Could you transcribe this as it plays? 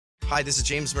Hi, this is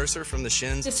James Mercer from The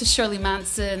Shins. This is Shirley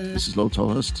Manson. This is Lo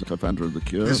Tolhurst, co-founder of The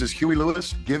Cure. This is Huey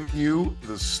Lewis giving you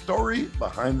the story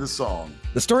behind the song.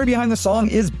 The Story Behind the Song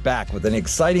is back with an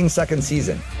exciting second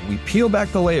season. We peel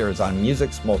back the layers on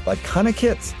music's most iconic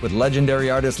hits with legendary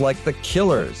artists like The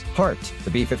Killers, Heart, the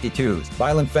B-52s,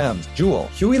 Violent Femmes, Jewel,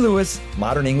 Huey Lewis,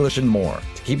 Modern English, and more.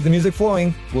 To keep the music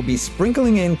flowing, we'll be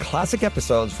sprinkling in classic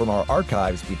episodes from our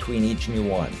archives between each new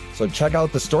one. So check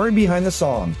out The Story Behind the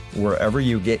Song wherever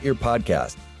you get your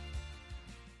podcast.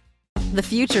 The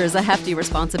future is a hefty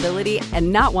responsibility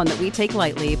and not one that we take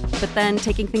lightly. But then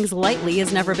taking things lightly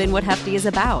has never been what Hefty is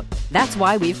about. That's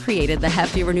why we've created the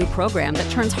Hefty Renew program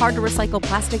that turns hard-to-recycle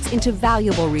plastics into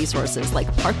valuable resources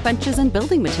like park benches and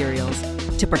building materials.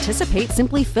 To participate,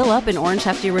 simply fill up an orange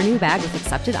Hefty Renew bag with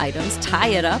accepted items, tie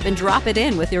it up, and drop it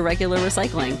in with your regular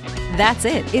recycling. That's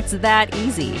it. It's that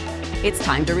easy. It's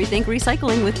time to rethink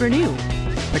recycling with Renew.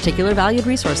 Particular valued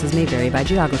resources may vary by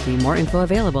geography. More info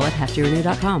available at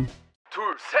heftyrenew.com.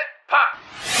 둘, 셋, 파!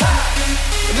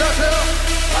 안녕하세요.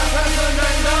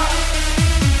 방탄소년단입니다.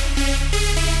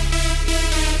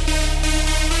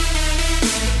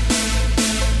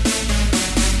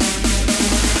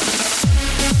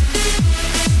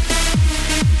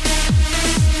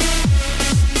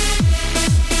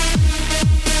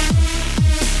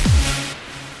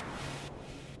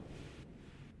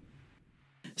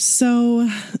 So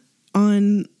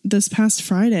on this past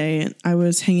Friday, I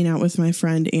was hanging out with my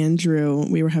friend Andrew.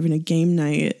 We were having a game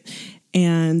night,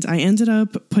 and I ended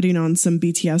up putting on some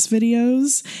BTS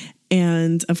videos.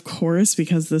 And of course,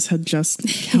 because this had just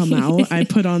come out, I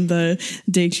put on the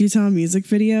Daechwita music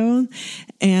video,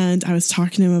 and I was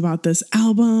talking to him about this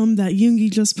album that Yoongi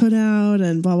just put out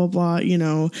and blah, blah, blah, you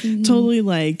know, totally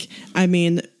like, I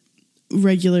mean,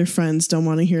 regular friends don't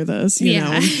want to hear this, you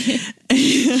know.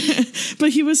 But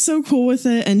he was so cool with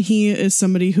it, and he is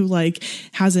somebody who like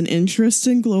has an interest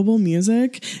in global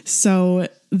music. So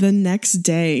the next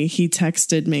day he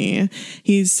texted me.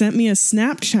 He sent me a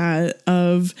Snapchat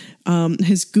of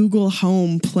his Google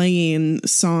Home playing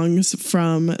songs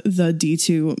from the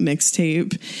D2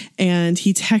 mixtape, and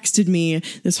he texted me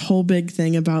this whole big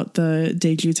thing about the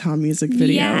Daechwita music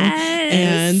video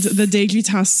and the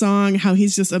Daechwita song, how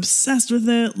he's just obsessed with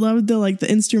it, loved the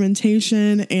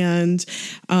instrumentation, and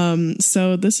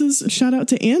so this is shout out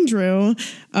to Andrew.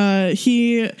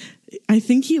 I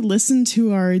think he listened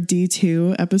to our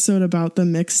D2 episode about the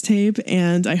mixtape,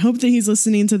 and I hope that he's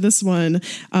listening to this one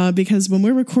because when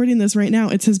we're recording this right now,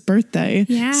 it's his birthday.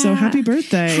 Yeah. So happy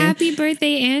birthday. Happy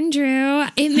birthday, Andrew.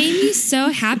 It made me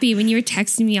so happy when you were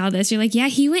texting me all this. You're like, yeah,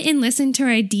 he went and listened to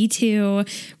our D2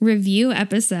 review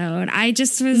episode. I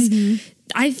just was...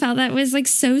 I felt that was like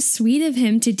so sweet of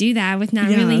him to do that with not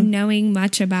really knowing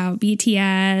much about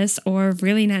BTS or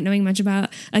really not knowing much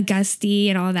about Augusti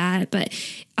and all that. But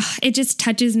it just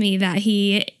touches me that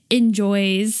he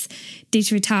enjoys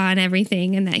Daechwita and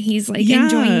everything, and that he's like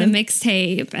enjoying the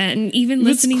mixtape and even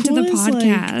listening to the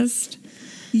podcast.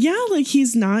 Yeah, like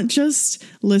he's not just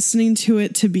listening to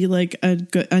it to be like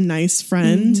a nice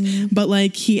friend, but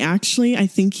like I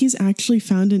think he's actually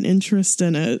found an interest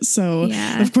in it. So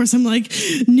of course I'm like,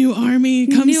 new army,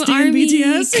 come stand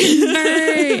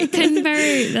BTS.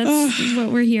 Convert. That's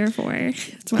what we're here for.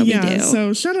 That's what we do.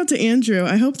 So shout out to Andrew.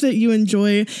 I hope that you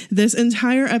enjoy this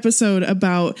entire episode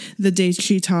about the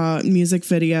Daechwita music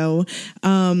video.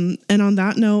 And on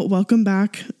that note, welcome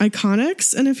back,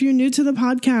 Iconics. And if you're new to the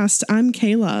podcast, I'm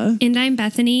Kayla. And I'm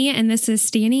Bethany, and this is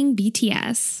Standing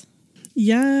BTS.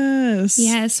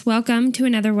 Yes, welcome to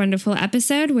another wonderful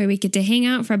episode where we get to hang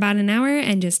out for about an hour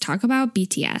and just talk about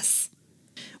BTS.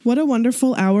 What a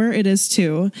wonderful hour it is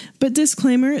too. But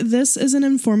disclaimer, this is an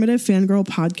informative fangirl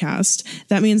podcast.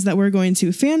 That means that we're going to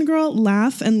fangirl,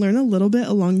 laugh, and learn a little bit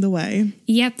along the way.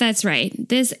 Yep, that's right.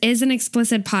 This is an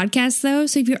explicit podcast though,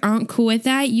 so if you aren't cool with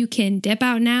that, you can dip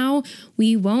out now.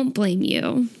 We won't blame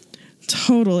you.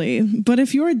 Totally. But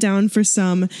if you're down for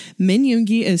some Min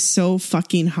Yoongi is so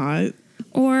fucking hot,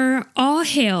 or all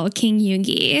hail King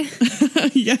Yoongi.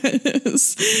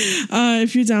 Yes.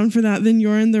 If you're down for that, then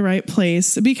you're in the right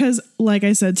place, because like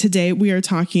I said, today we are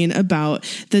talking about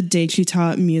the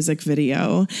Daechwita music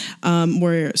video.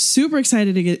 We're super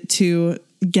excited to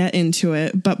get into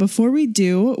it. But before we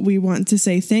do, we want to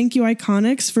say thank you,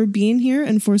 Iconics, for being here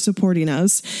and for supporting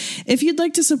us. If you'd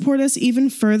like to support us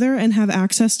even further and have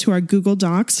access to our Google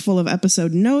Docs full of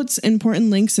episode notes,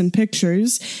 important links, and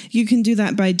pictures, you can do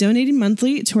that by donating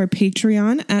monthly to our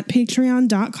Patreon at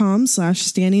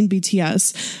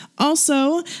patreon.com/standingbts.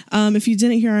 Also, if you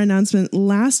didn't hear our announcement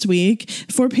last week,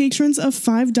 for patrons of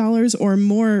 $5 or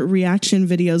more, reaction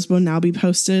videos will now be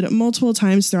posted multiple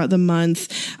times throughout the month.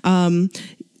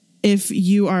 If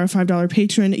you are a $5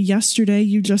 patron, yesterday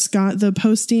you just got the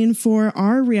posting for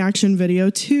our reaction video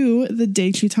to the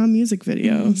Daechwita music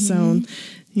video. So,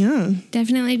 yeah.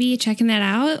 Definitely be checking that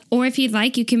out. Or if you'd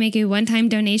like, you can make a one-time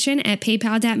donation at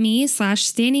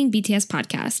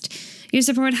paypal.me/standingbtspodcast. Your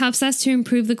support helps us to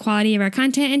improve the quality of our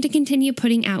content and to continue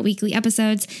putting out weekly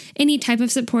episodes. Any type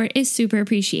of support is super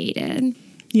appreciated.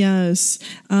 Yes.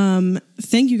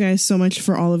 Thank you guys so much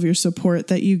for all of your support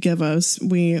that you give us.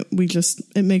 We just,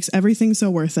 it makes everything so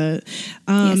worth it.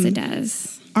 Yes, it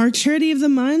does. Our charity of the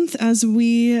month, as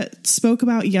we spoke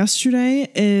about yesterday,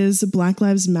 is Black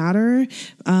Lives Matter.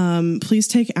 Please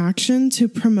take action to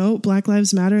promote Black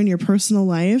Lives Matter in your personal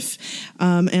life,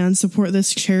 and support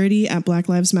this charity at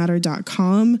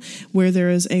blacklivesmatter.com, where there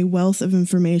is a wealth of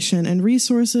information and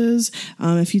resources.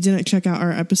 If you didn't check out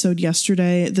our episode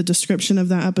yesterday, the description of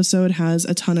that episode has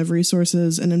a ton of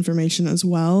resources and information as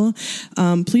well.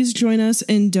 Please join us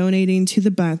in donating to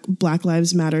the Black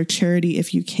Lives Matter charity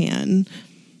if you can.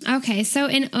 Okay, so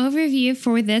an overview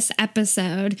for this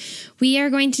episode, we are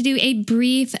going to do a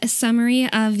brief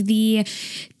summary of the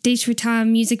Daechwita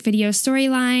music video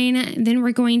storyline. Then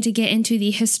we're going to get into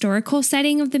the historical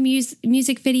setting of the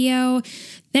music video.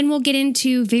 Then we'll get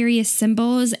into various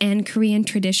symbols and Korean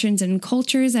traditions and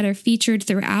cultures that are featured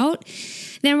throughout.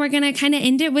 Then we're going to kind of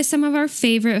end it with some of our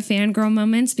favorite fangirl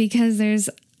moments, because there's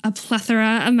a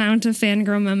plethora amount of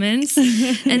fangirl moments.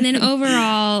 And then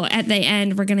overall, at the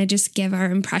end, we're going to just give our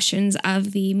impressions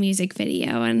of the music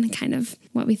video and kind of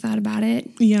what we thought about it.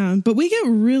 Yeah, but we get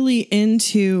really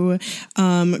into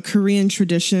Korean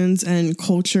traditions and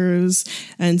cultures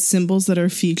and symbols that are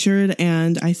featured.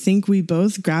 And I think we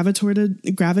both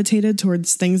gravitated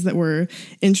towards things that were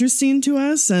interesting to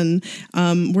us. And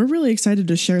we're really excited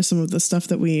to share some of the stuff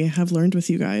that we have learned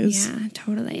with you guys. Yeah,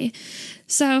 totally.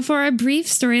 So for a brief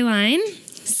storyline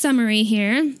summary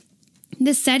here,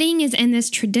 the setting is in this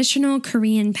traditional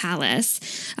Korean palace.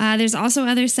 There's also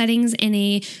other settings in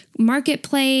a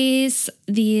marketplace,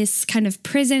 this kind of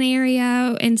prison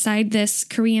area inside this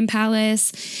Korean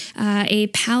palace, a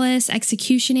palace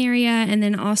execution area, and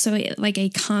then also like a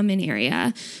common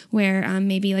area where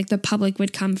maybe like the public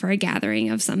would come for a gathering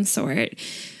of some sort.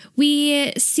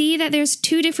 We see that there's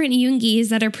two different Yoongis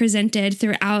that are presented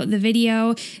throughout the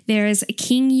video. There's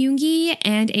King Yoongi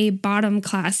and a bottom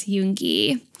class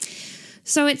Yoongi.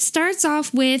 So it starts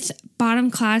off with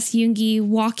bottom class Yoongi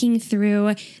walking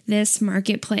through this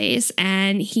marketplace,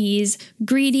 and he's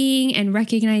greeting and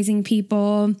recognizing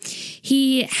people.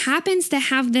 He happens to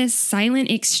have this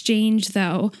silent exchange,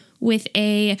 though, with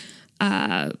a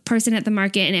person at the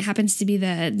market, and it happens to be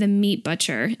the meat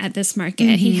butcher at this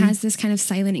market. He has this kind of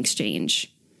silent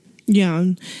exchange.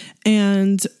 Yeah.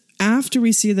 And after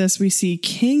we see this, we see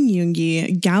King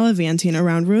Yoongi gallivanting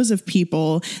around rows of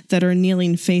people that are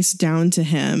kneeling face down to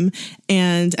him.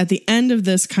 And at the end of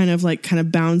this kind of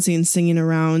bouncing, singing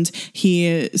around,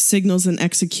 he signals an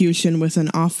execution with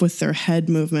an off with their head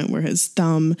movement where his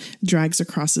thumb drags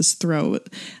across his throat.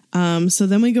 So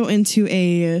then we go into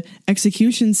a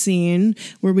execution scene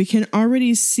where we can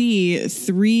already see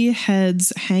 3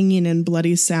 heads hanging in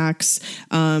bloody sacks,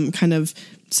 kind of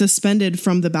suspended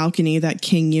from the balcony that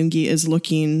King Yoongi is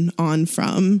looking on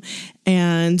from.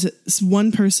 And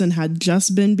one person had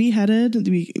just been beheaded.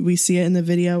 We see it in the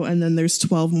video. And then there's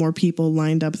 12 more people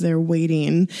lined up there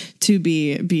waiting to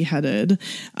be beheaded.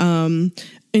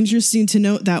 Interesting to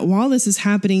note that while this is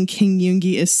happening, King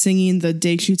Yoongi is singing the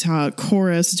Daechwita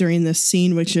chorus during this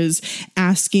scene, which is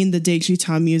asking the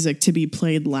Daechwita music to be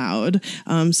played loud.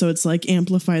 So it's like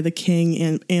amplify the king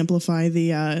and amplify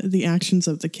the actions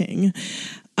of the king.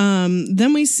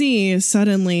 Then we see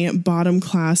suddenly bottom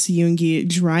class Yoongi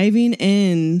driving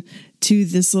in to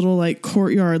this little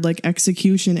courtyard,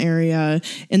 execution area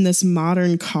in this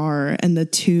modern car, and the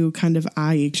two kind of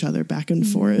eye each other back and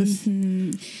forth.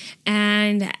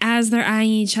 And as they're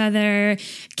eyeing each other,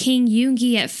 King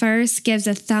Yoongi at first gives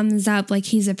a thumbs up, like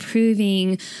he's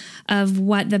approving of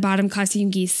what the bottom class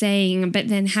Yoongi is saying, but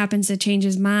then happens to change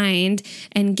his mind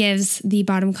and gives the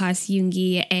bottom class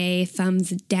Yoongi a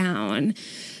thumbs down.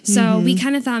 So we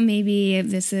kind of thought maybe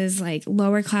this is like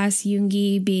lower class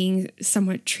Yoongi being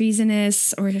somewhat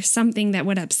treasonous or something that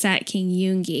would upset King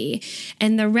Yoongi.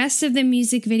 And the rest of the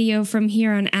music video from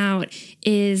here on out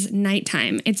is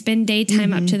nighttime. It's been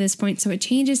daytime up to this point, so it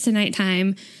changes to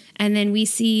nighttime. And then we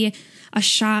see a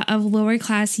shot of lower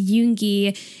class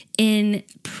Yoongi in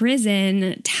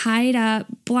prison, tied up,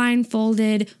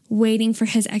 blindfolded, waiting for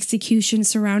his execution,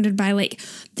 surrounded by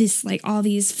all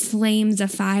these flames of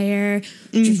fire,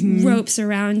 just ropes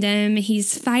around him.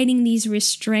 He's fighting these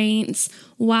restraints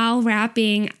while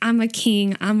rapping, "I'm a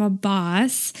king, I'm a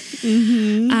boss."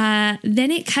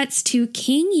 Then it cuts to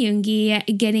King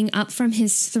Yoongi getting up from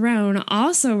his throne,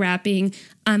 also rapping,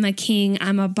 "I'm a king,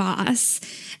 I'm a boss."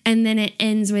 And then it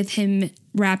ends with him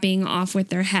rapping off with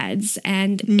their heads.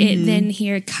 And it then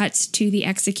here cuts to the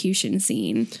execution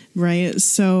scene. Right.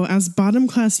 So as bottom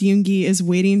class Yoongi is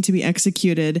waiting to be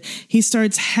executed, he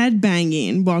starts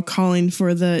headbanging while calling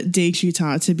for the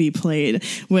Daechwita to be played,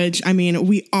 which, I mean,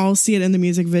 we all see it in the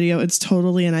music video. It's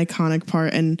totally an iconic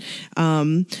part. And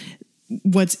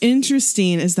what's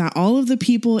interesting is that all of the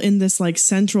people in this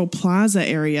central plaza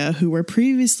area who were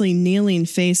previously kneeling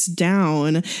face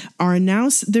down are now,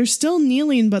 they're still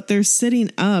kneeling, but they're sitting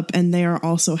up, and they are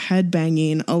also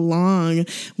headbanging along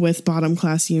with bottom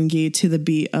class Yoongi to the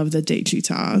beat of the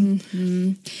Daechwita.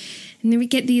 And then we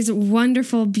get these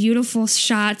wonderful, beautiful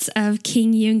shots of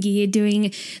King Yoongi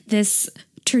doing this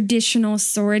traditional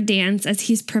sword dance as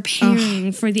he's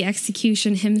preparing for the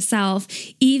execution himself,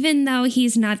 even though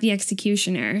he's not the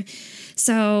executioner.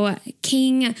 So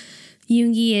King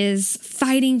Yoongi is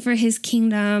fighting for his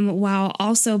kingdom while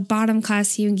also bottom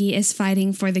class Yoongi is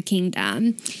fighting for the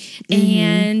kingdom.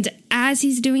 And as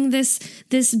he's doing this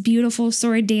beautiful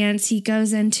sword dance, he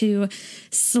goes in to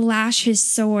slash his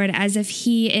sword as if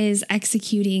he is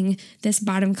executing this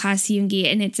bottom class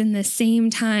Yoongi, and it's in the same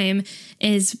time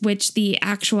as which the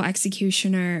actual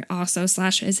executioner also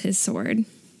slashes his sword.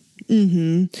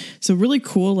 So really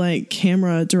cool,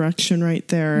 camera direction right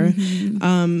there.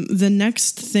 The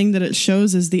next thing that it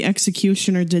shows is the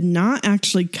executioner did not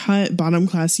actually cut bottom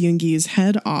class Yoongi's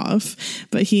head off,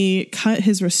 but he cut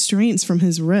his restraints from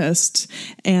his wrist.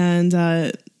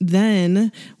 And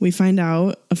then we find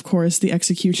out, of course, the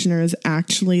executioner is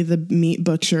actually the meat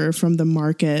butcher from the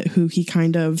market who he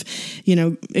kind of,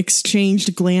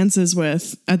 exchanged glances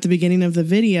with at the beginning of the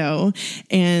video.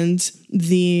 And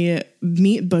the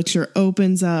meat butcher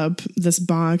opens up this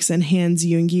box and hands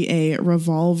Yoongi a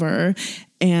revolver.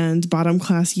 And bottom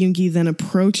class Yoongi then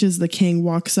approaches the king,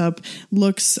 walks up,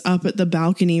 looks up at the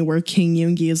balcony where King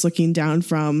Yoongi is looking down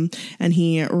from, and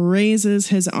he raises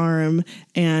his arm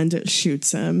and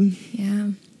shoots him.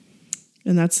 Yeah.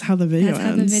 And that's how the video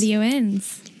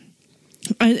ends.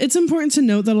 It's important to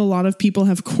note that a lot of people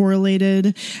have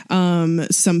correlated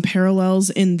some parallels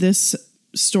in this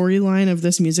storyline of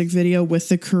this music video with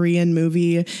the Korean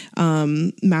movie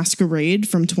Masquerade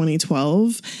from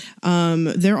 2012.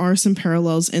 There are some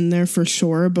parallels in there for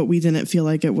sure, but we didn't feel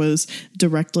like it was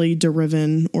directly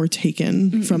deriven or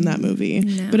taken from that movie.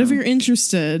 No. But if you're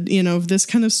interested, if this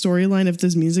kind of storyline, if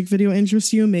this music video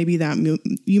interests you, maybe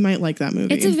you might like that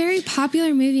movie. It's a very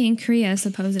popular movie in Korea,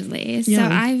 supposedly. So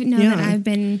I know that I've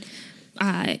been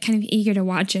kind of eager to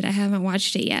watch it. I haven't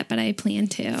watched it yet, but I plan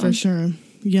to. For sure.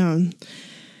 Yeah.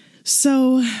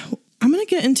 So I'm going to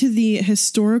get into the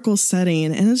historical setting,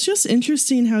 and it's just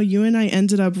interesting how you and I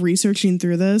ended up researching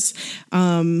through this.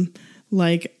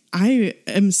 I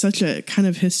am such a kind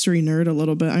of history nerd a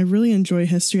little bit. I really enjoy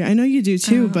history. I know you do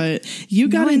too, but you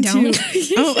got into...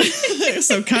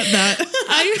 so cut that.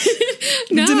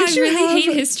 I really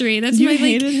hate history. That's you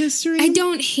hated history? I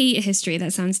don't hate history.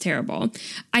 That sounds terrible.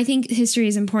 I think history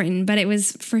is important, but it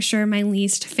was for sure my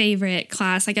least favorite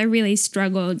class. I really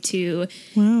struggled to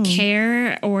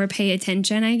care or pay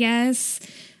attention, I guess.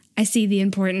 I see the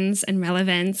importance and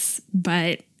relevance,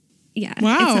 but... yeah, it's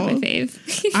not my fave.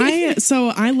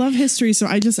 I love history, so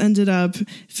I just ended up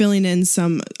filling in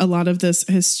a lot of this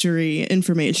history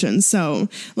information. So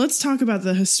let's talk about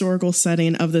the historical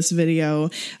setting of this video.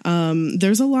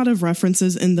 There's a lot of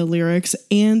references in the lyrics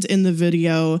and in the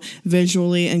video,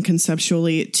 visually and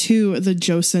conceptually, to the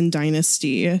Joseon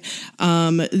dynasty.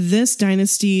 This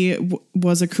dynasty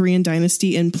was a Korean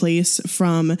dynasty in place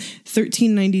from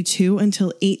 1392 until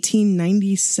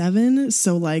 1897,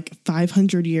 so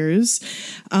 500 years.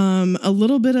 A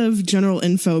little bit of general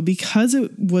info, because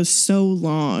it was so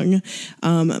long,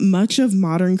 much of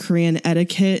modern Korean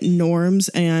etiquette, norms,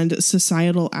 and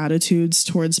societal attitudes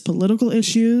towards political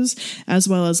issues, as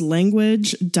well as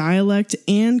language, dialect,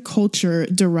 and culture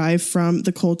derive from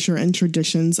the culture and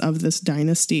traditions of this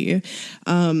dynasty.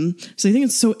 So I think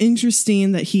it's so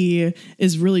interesting that he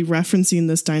is really referencing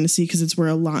this dynasty, because it's where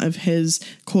a lot of his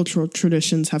cultural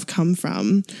traditions have come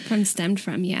from. Stemmed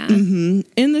from, yeah.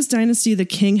 In this dynasty, the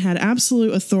king had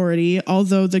absolute authority,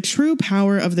 although the true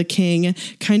power of the king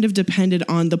kind of depended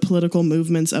on the political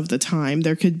movements of the time.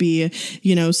 There could be,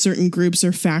 certain groups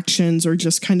or factions or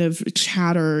just kind of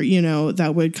chatter,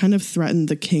 that would kind of threaten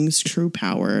the king's true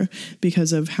power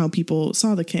because of how people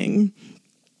saw the king.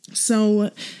 So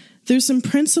there's some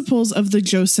principles of the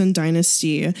Joseon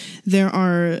dynasty. There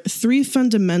are 3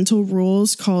 fundamental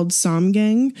rules called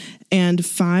Samgang and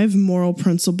 5 moral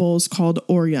principles called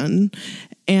Oryeon.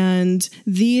 And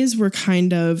these were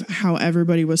kind of how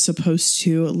everybody was supposed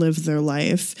to live their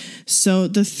life. So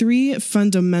the 3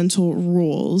 fundamental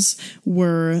rules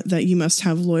were that you must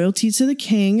have loyalty to the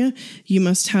king, you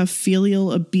must have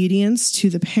filial obedience to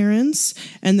the parents,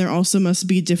 and there also must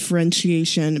be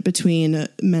differentiation between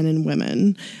men and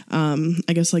women.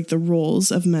 I guess like the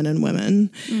roles of men and women.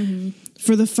 Mm-hmm.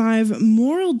 For the 5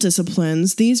 moral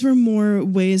disciplines, these were more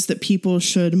ways that people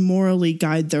should morally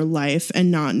guide their life and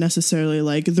not necessarily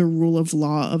like the rule of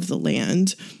law of the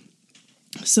land.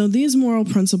 So these moral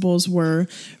principles were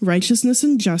righteousness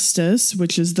and justice,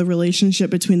 which is the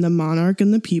relationship between the monarch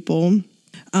and the people.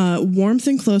 Warmth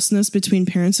and closeness between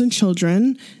parents and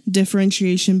children,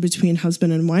 differentiation between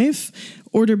husband and wife,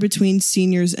 order between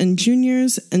seniors and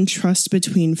juniors, and trust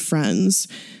between friends.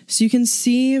 So you can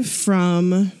see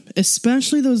from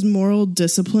especially those moral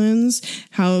disciplines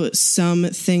how some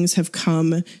things have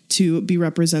come to be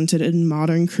represented in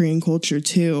modern Korean culture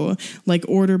too, like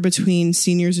order between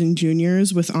seniors and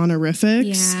juniors with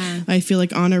honorifics. Yeah. I feel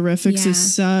like honorifics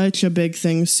is such a big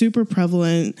thing, super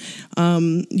prevalent,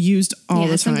 used all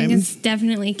the time. Something that's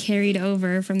definitely carried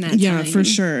over from that time. Yeah, for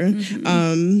sure.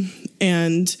 Mm-hmm.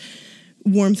 And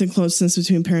warmth and closeness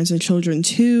between parents and children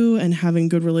too, and having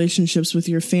good relationships with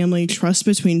your family, trust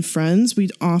between friends. We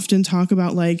often talk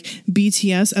about like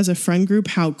BTS as a friend group,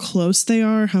 how close they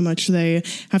are, how much they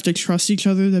have to trust each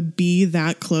other to be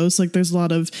that close. Like there's a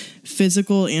lot of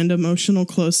physical and emotional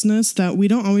closeness that we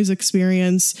don't always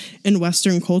experience in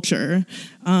Western culture.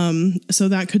 So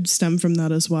that could stem from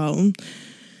that as well.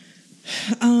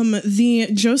 The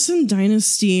Joseon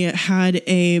dynasty had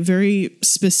a very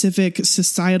specific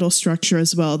societal structure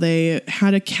as well. They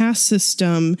had a caste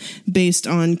system based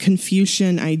on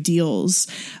Confucian ideals.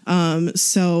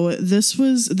 So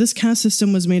this caste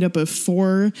system was made up of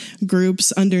 4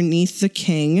 groups underneath the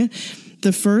king.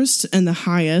 The first and the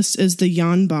highest is the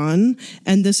Yanban,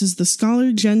 and this is the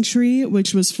scholar gentry,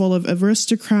 which was full of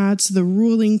aristocrats, the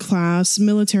ruling class,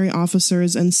 military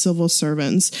officers, and civil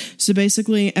servants. So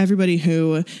basically everybody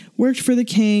who worked for the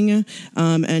king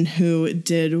and who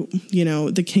did,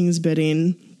 the king's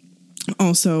bidding.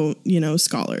 Also,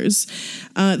 scholars.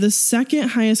 The second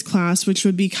highest class, which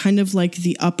would be kind of like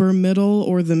the upper middle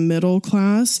or the middle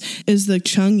class, is the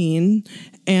Chungin.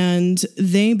 And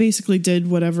they basically did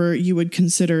whatever you would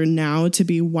consider now to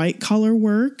be white collar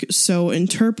work. So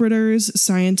interpreters,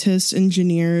 scientists,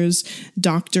 engineers,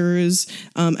 doctors,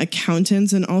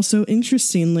 accountants, and also,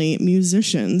 interestingly,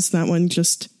 musicians. That one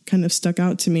just kind of stuck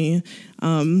out to me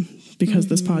because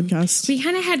this podcast. We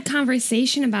kind of had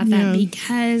conversation about that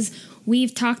because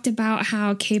we've talked about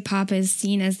how K-pop is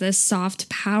seen as the soft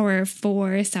power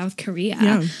for South Korea.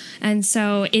 Yeah. And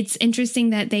so it's interesting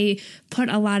that they put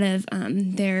a lot of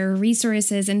their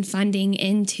resources and funding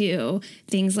into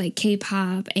things like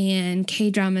K-pop and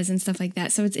K-dramas and stuff like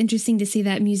that. So it's interesting to see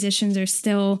that musicians are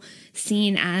still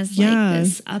seen as like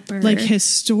this upper... Like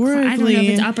historically... I don't know if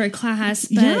it's upper class,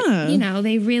 but,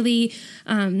 they really...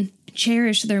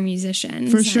 cherish their musicians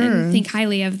for sure and think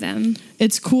highly of them.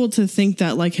 It's cool to think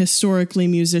that like historically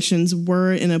musicians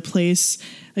were in a place,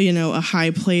 a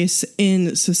high place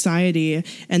in society,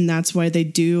 and that's why they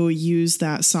do use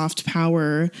that soft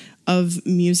power of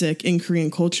music in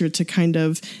Korean culture to kind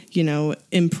of,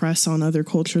 impress on other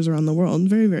cultures around the world.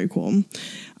 Very, very cool.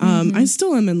 I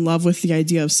still am in love with the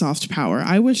idea of soft power.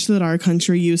 I wish that our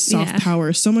country used soft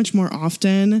power so much more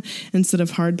often instead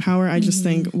of hard power. I just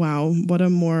think, wow, what a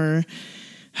more...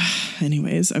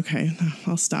 Anyways, okay,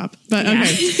 I'll stop. But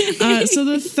okay, so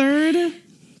the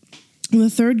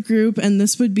third group, and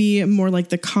this would be more like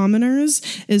the commoners,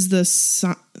 is the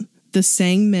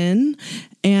Sangmin.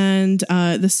 And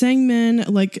the Sangmin,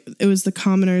 like it was the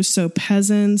commoners, so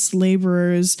peasants,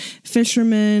 laborers,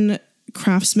 fishermen,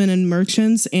 craftsmen, and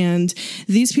merchants. And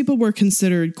these people were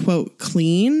considered, quote,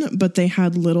 clean, but they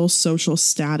had little social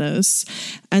status.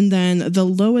 And then the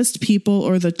lowest people,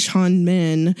 or the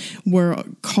Chonmin, were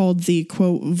called the,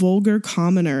 quote, vulgar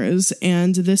commoners.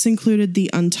 And this included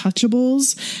the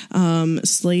untouchables,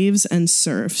 slaves, and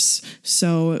serfs.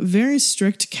 So very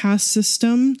strict caste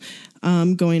system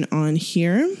going on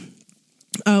here.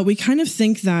 We kind of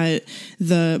think that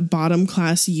the bottom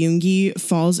class Yoongi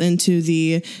falls into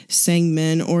the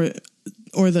Sangmin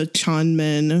or the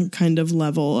Chanmin kind of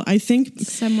level. I think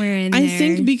somewhere in there. I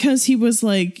think because he was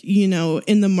like, you know,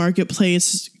 in the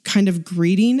marketplace kind of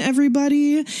greeting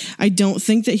everybody. I don't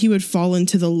think that he would fall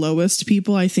into the lowest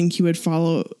people. I think he would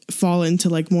fall into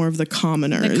like more of the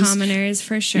commoners. The commoners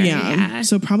for sure. Yeah.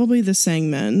 So probably the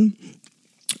Sangmin.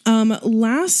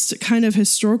 Last kind of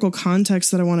historical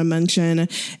context that I want to mention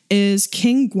is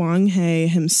King Gwanghae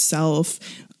himself.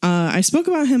 I spoke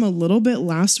about him a little bit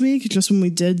last week, just when we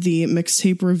did the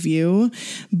mixtape review,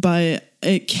 but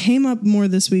it came up more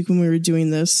this week when we were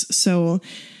doing this. So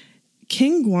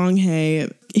King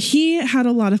Gwanghae, he had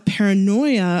a lot of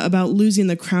paranoia about losing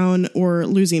the crown or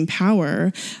losing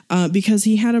power because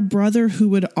he had a brother who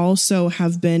would also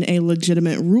have been a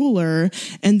legitimate ruler,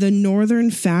 and the northern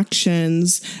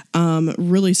factions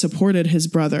really supported his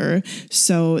brother.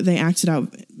 So they acted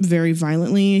out very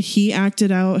violently. He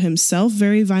acted out himself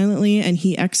very violently, and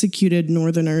he executed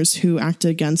northerners who acted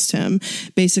against him.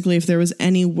 Basically, if there was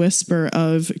any whisper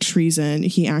of treason,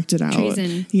 he acted out.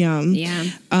 Treason.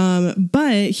 Yeah.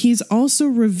 But he's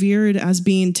also revered as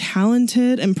being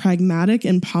talented and pragmatic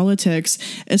in politics,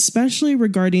 especially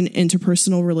regarding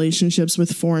interpersonal relationships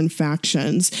with foreign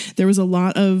factions. There was a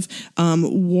lot of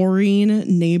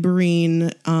warring,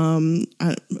 neighboring,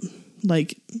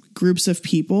 like groups of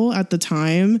people at the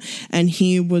time, and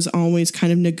he was always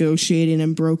kind of negotiating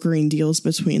and brokering deals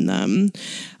between them.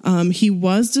 He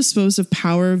was disposed of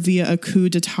power via a coup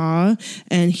d'etat,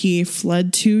 and he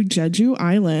fled to Jeju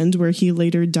Island, where he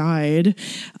later died.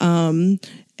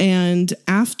 And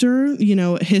after, you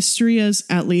know, history as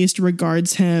at least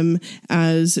regards him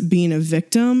as being a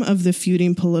victim of the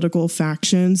feuding political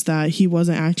factions, that he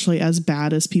wasn't actually as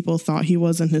bad as people thought he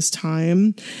was in his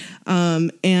time.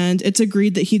 And it's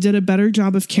agreed that he did a better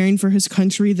job of caring for his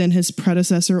country than his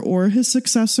predecessor or his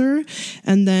successor.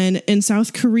 And then in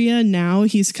South Korea now,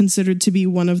 he's considered to be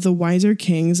one of the wiser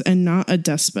kings and not a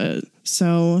despot.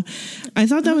 So I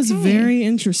thought that was very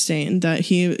interesting that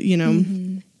he, you know,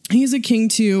 he's a king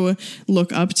to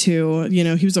look up to. You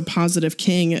know, he was a positive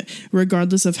king,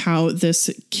 regardless of how this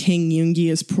King Yoongi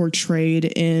is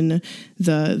portrayed in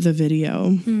the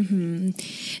video.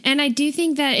 And I do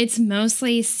think that it's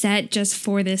mostly set just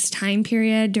for this time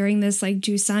period during this like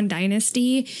Joseon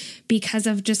dynasty, because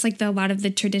of just like a lot of the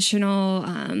traditional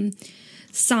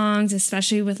songs,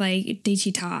 especially with like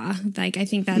Daechita. Like I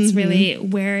think that's really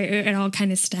where it all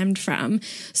kind of stemmed from.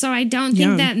 So I don't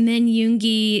think that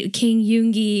King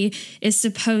Yoongi is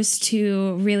supposed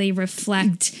to really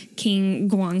reflect King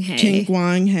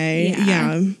Gwanghae.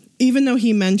 Yeah. Even though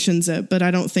he mentions it, but I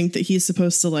don't think that he's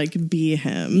supposed to like be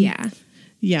him.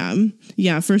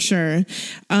 Yeah, for sure.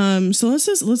 So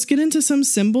let's get into some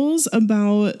symbols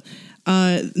about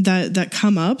that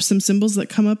come up, some symbols that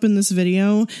come up in this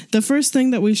video. The first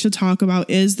thing that we should talk about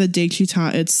is the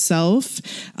Daechita itself.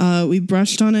 We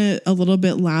brushed on it a little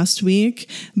bit last week,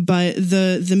 but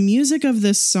the music of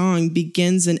this song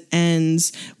begins and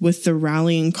ends with the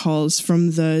rallying calls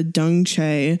from the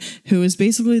Dongche, who is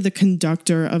basically the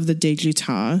conductor of the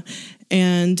Daechita.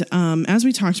 And as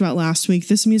we talked about last week,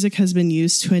 this music has been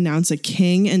used to announce a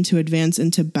king and to advance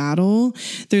into battle.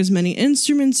 There's many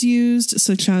instruments used,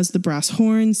 such as the brass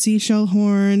horn, seashell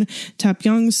horn,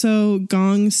 tapyeongso,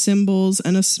 gong, cymbals,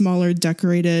 and a smaller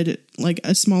dragon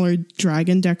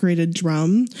decorated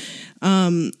drum.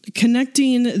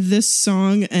 Connecting this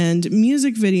song and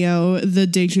music video, the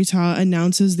Daechita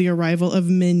announces the arrival of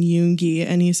Min Yoongi,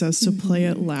 and he says to play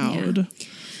it loud. Yeah.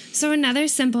 So another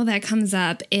symbol that comes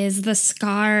up is the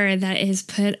scar that is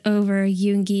put over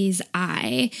Yoongi's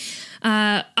eye.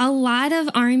 A lot of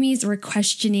armies were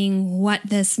questioning what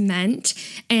this meant,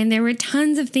 and there were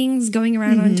tons of things going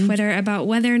around on Twitter about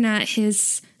whether or not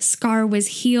his scar was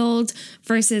healed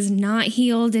versus not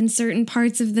healed in certain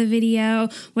parts of the video,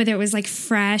 whether it was like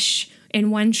fresh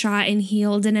in one shot and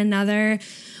healed in another.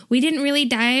 We didn't really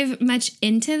dive much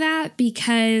into that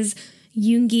because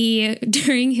Yoongi,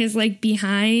 during his like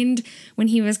behind, when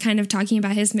he was kind of talking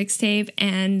about his mixtape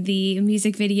and the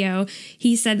music video,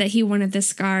 he said that he wanted the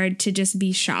scar to just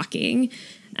be shocking.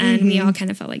 And we all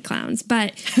kind of felt like clowns.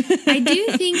 But I do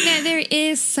think that there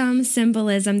is some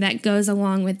symbolism that goes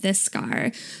along with this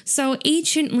scar. So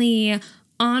anciently,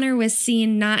 honor was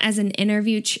seen not as an inner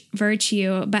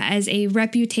virtue, but as a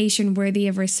reputation worthy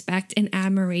of respect and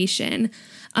admiration.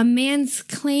 A man's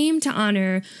claim to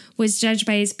honor was judged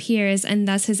by his peers and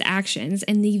thus his actions,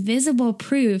 and the visible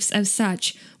proofs of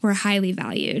such were highly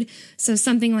valued. So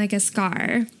something like a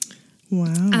scar.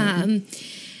 Wow.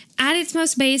 At its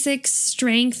most basic,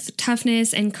 strength,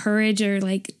 toughness, and courage are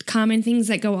like common things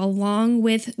that go along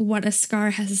with what a scar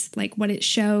has, like what it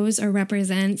shows or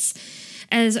represents,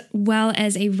 as well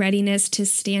as a readiness to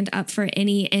stand up for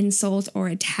any insult or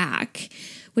attack,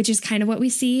 which is kind of what we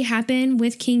see happen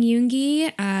with King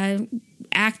Yoongi,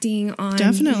 acting on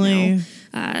definitely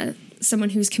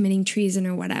someone who's committing treason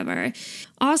or whatever.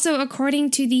 Also, according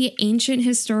to the ancient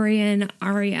historian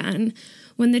Arrian,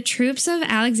 when the troops of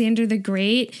Alexander the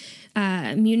Great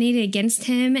mutinied against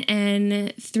him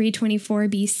in 324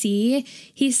 BC,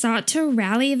 he sought to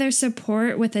rally their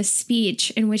support with a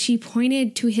speech in which he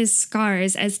pointed to his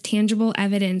scars as tangible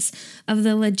evidence of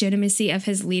the legitimacy of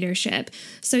his leadership.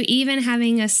 So even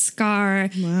having a scar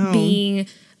being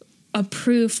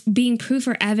proof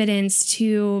or evidence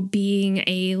to being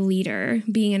a leader,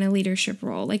 being in a leadership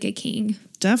role like a king.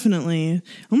 Definitely.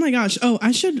 Oh my gosh. Oh,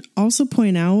 I should also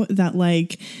point out that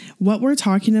like what we're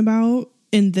talking about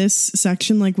in this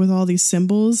section, like with all these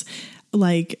symbols,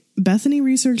 like Bethany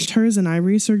researched hers and I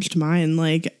researched mine.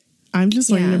 Like I'm just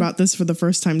learning about this for the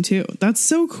first time too. That's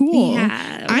so cool.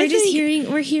 Yeah,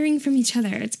 we're hearing from each other.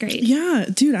 It's great. Yeah,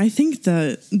 dude, I think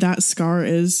that scar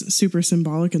is super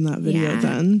symbolic in that video.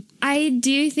 Then I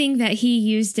do think that he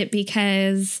used it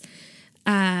because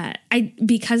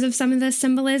of some of the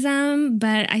symbolism,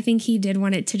 but I think he did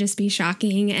want it to just be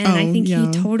shocking, and I think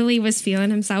he totally was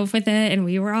feeling himself with it, and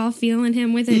we were all feeling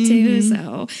him with it too.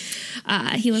 So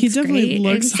he definitely great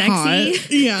looks and sexy. hot.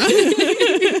 Yeah.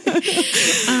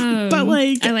 But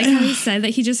like, I like how he said that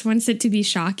he just wants it to be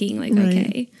shocking. Like, right.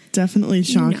 Okay. Definitely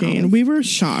shocking. And we were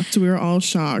shocked. We were all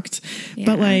shocked. Yeah.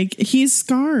 But like, he's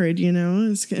scarred, you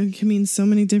know, it can mean so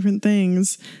many different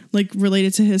things, like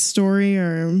related to his story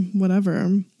or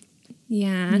whatever.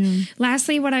 Yeah.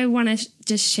 Lastly, what I want to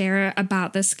just share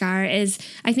about the scar is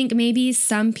I think maybe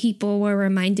some people were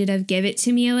reminded of Give It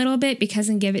To Me a little bit, because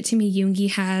in Give It To Me,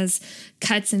 Yoongi has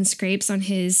cuts and scrapes on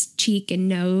his cheek and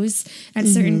nose at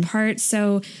certain parts.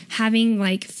 So having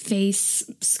like face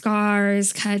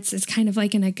scars, cuts is kind of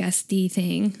like an Auguste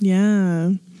thing.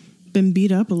 Yeah. Been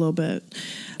beat up a little bit.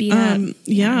 Beat up.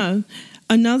 Yeah.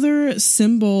 Another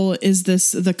symbol is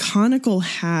the conical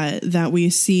hat that we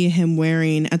see him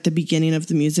wearing at the beginning of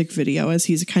the music video as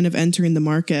he's kind of entering the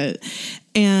market.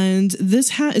 And this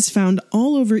hat is found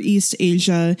all over East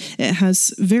Asia. It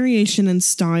has variation in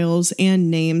styles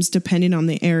and names depending on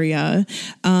the area.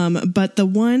 But the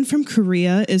one from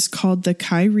Korea is called the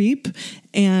Kairip.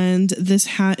 And this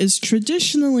hat is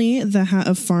traditionally the hat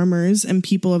of farmers and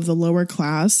people of the lower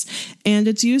class. And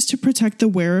it's used to protect the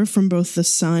wearer from both the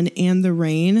sun and the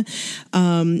rain.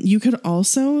 You could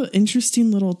also,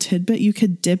 interesting little tidbit, you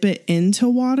could dip it into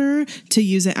water to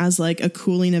use it as like a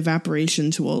cooling evaporation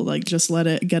tool. Like just let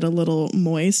it get a little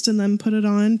moist and then put it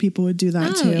on. People would do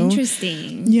that too. Oh,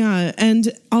 interesting. Yeah.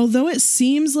 And although it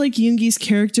seems like Yoongi's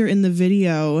character in the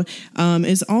video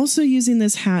is also using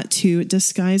this hat to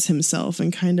disguise himself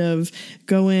and kind of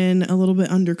go in a little bit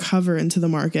undercover into the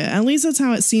market. At least that's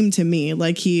how it seemed to me.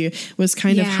 Like he was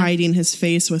kind of hiding his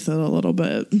face with it a little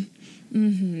bit.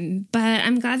 But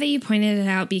I'm glad that you pointed it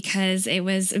out, because it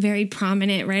was very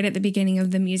prominent right at the beginning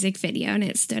of the music video and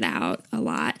it stood out a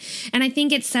lot. And I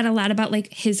think it said a lot about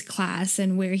like his class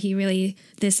and where he really,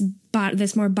 this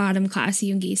more bottom class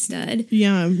Yoongi stood.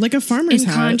 Yeah, like a farmer's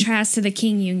hat. In contrast to the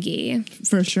King Yoongi.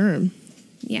 For sure.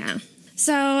 Yeah.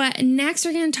 So next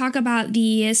we're going to talk about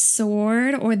the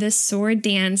sword or the sword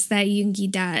dance that Yoongi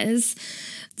does.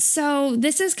 So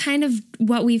this is kind of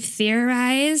what we've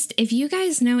theorized. If you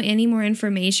guys know any more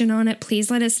information on it, please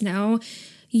let us know.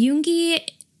 Yoongi,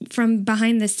 from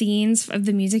behind the scenes of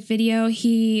the music video, at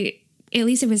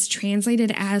least it was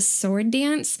translated as sword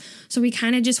dance. So we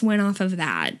kind of just went off of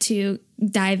that to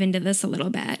dive into this a little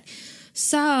bit.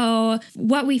 So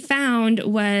what we found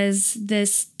was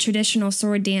this traditional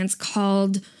sword dance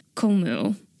called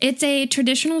Komu. It's a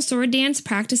traditional sword dance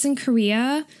practiced in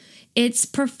Korea. It's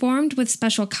performed with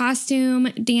special costume,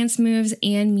 dance moves,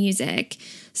 and music.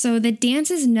 So the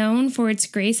dance is known for its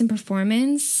grace and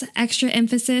performance. Extra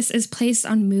emphasis is placed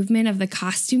on movement of the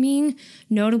costuming,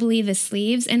 notably the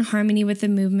sleeves, in harmony with the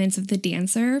movements of the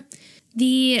dancer.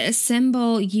 The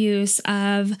symbol use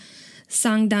of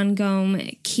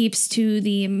Sangdangom keeps to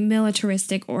the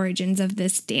militaristic origins of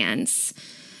this dance.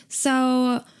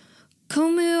 So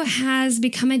Komu has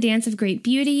become a dance of great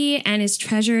beauty and is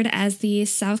treasured as the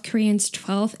South Koreans'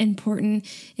 12th important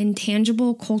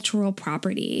intangible cultural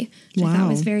property, which I thought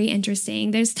was very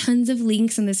interesting. There's tons of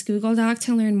links in this Google Doc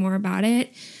to learn more about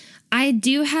it. I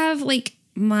do have like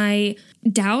my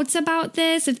doubts about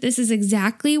this, if this is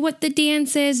exactly what the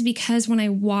dance is, because when I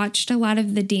watched a lot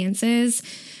of the dances,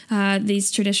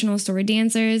 these traditional sword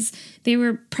dancers, they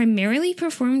were primarily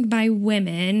performed by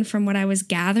women from what I was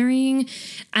gathering,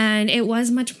 and it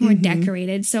was much more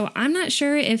decorated. So I'm not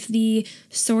sure if the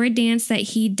sword dance that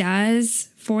he does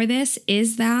for this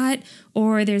is that,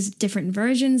 or there's different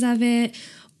versions of it,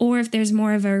 or if there's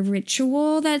more of a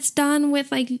ritual that's done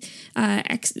with like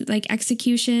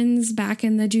executions back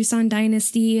in the Joseon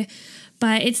dynasty.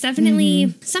 But it's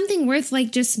definitely something worth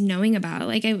like just knowing about.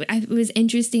 Like it was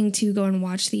interesting to go and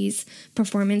watch these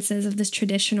performances of this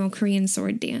traditional Korean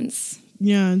sword dance.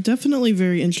 Yeah, definitely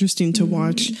very interesting to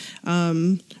watch.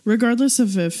 Regardless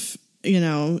of if,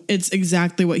 it's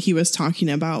exactly what he was talking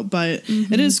about, but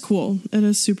it is cool. It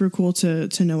is super cool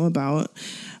to know about.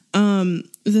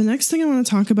 The next thing I want to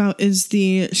talk about is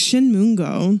the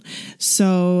Shinmungo.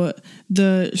 So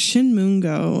the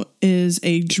Shinmungo is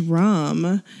a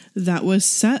drum that was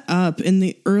set up in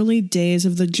the early days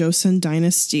of the Joseon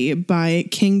dynasty by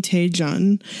King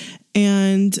Taejong.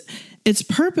 And its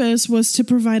purpose was to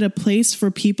provide a place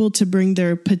for people to bring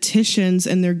their petitions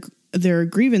and their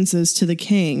grievances to the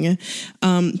king.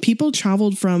 People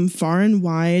traveled from far and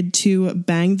wide to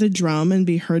bang the drum and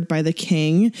be heard by the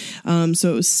king.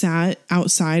 So it was sat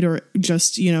outside or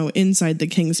just, inside the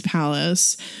king's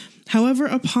palace. However,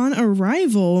 upon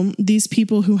arrival, these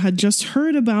people who had just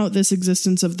heard about this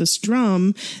existence of this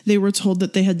drum, they were told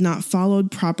that they had not followed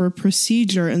proper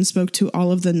procedure and spoke to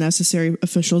all of the necessary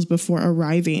officials before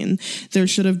arriving. There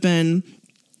should have been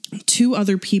 2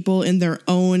 other people in their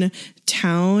own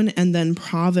town and then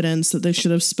Providence that they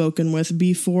should have spoken with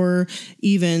before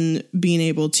even being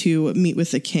able to meet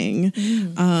with the king.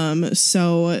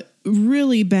 So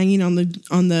really banging on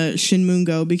the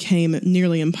Shinmungo became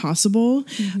nearly impossible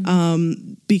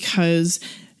because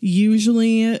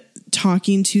usually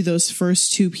talking to those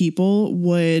first 2 people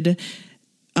would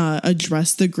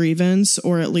address the grievance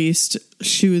or at least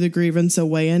shoo the grievance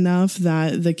away enough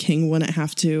that the king wouldn't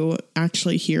have to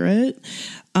actually hear it.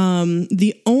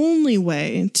 The only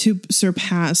way to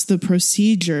surpass the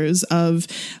procedures of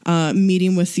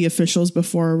meeting with the officials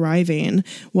before arriving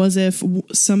was if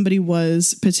somebody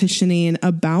was petitioning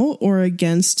about or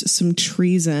against some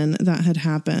treason that had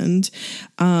happened.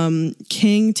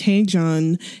 King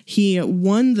Taejong, he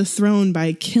won the throne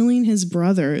by killing his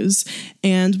brothers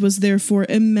and was therefore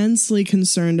immensely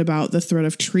concerned about the threat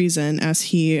of treason as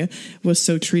he was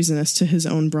so treasonous to his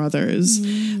own brothers.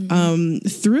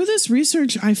 Through this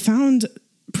research, I found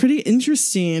pretty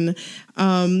interesting.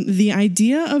 The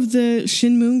idea of the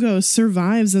Shinmungo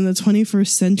survives in the 21st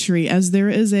century as there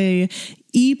is a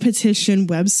e-petition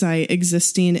website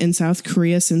existing in South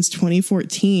Korea since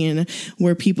 2014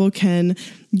 where people can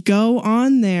go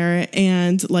on there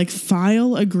and like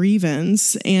file a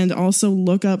grievance and also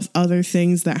look up other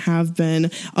things that have been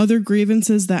other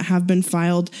grievances that have been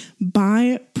filed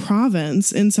by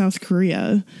province in South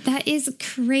Korea. That is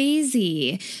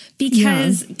crazy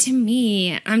because to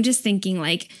me, I'm just thinking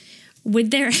like,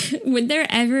 would there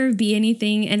ever be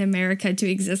anything in America to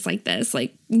exist like this?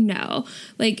 Like, no.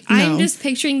 Like, no. I'm just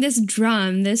picturing this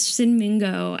drum, this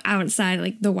Shinmungo outside,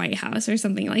 like, the White House or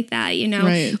something like that,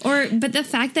 Right. But the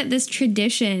fact that this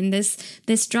tradition,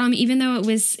 this drum, even though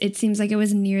it seems like it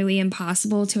was nearly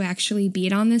impossible to actually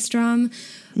beat on this drum,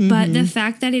 but the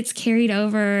fact that it's carried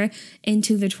over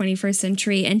into the 21st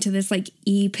century, into this, like,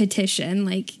 e-petition,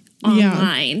 like,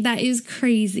 online, that is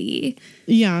crazy.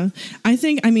 Yeah,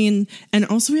 and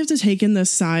also we have to take in the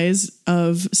size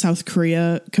of South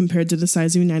Korea compared to the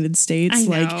size of the United States.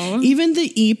 Like even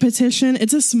the e-petition,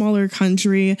 it's a smaller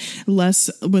country, less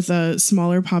with a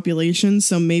smaller population.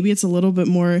 So maybe it's a little bit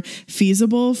more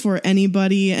feasible for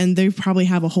anybody. And they probably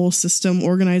have a whole system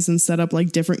organized and set up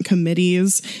like different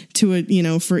committees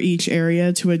to, for each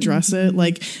area to address it.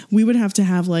 Like we would have to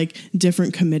have like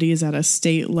different committees at a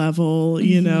state level,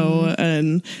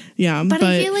 and yeah. But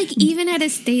I feel like even at a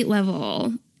state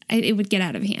level, it would get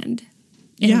out of hand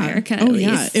in America. At least.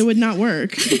 Yeah, it would not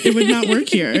work. It would not work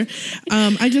here.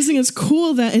 I just think it's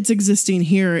cool that it's existing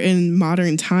here in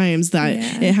modern times, that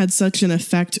it had such an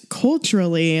effect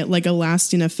culturally, like a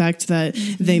lasting effect that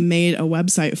they made a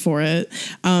website for it.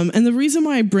 And the reason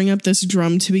why I bring up this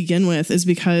drum to begin with is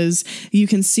because you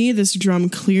can see this drum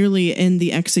clearly in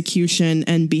the execution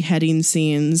and beheading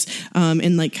scenes,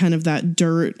 in like kind of that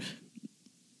dirt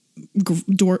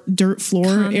floor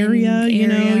Common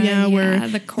area, where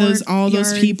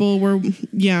those people were, I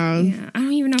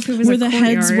don't even know if it was where a the courtyard.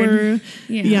 heads were.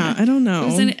 I don't know. It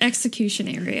was an execution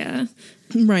area.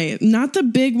 Right. Not the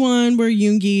big one where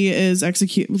Yoongi is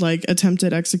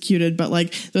attempted executed, but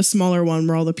like the smaller one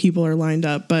where all the people are lined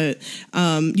up. But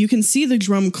you can see the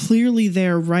drum clearly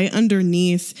there right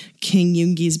underneath King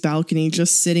Yoongi's balcony,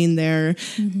 just sitting there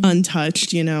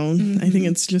untouched, you know. I think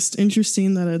it's just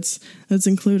interesting that it's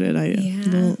included.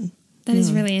 That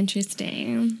is really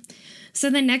interesting. So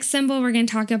the next symbol we're going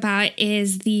to talk about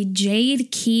is the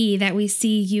jade key that we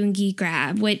see Yoongi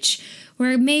grab, which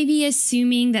we're maybe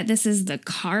assuming that this is the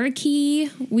car key.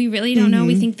 We really don't know.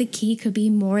 We think the key could be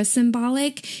more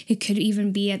symbolic. It could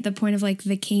even be at the point of like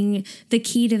the key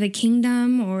to the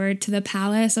kingdom or to the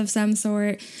palace of some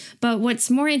sort. But what's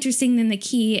more interesting than the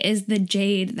key is the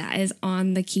jade that is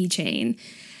on the keychain.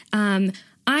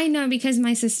 I know because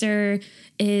my sister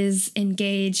is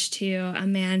engaged to a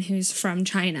man who's from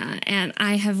China, and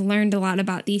I have learned a lot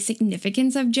about the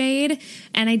significance of jade.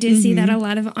 And I did see that a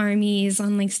lot of armies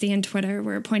on like Stan Twitter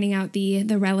were pointing out the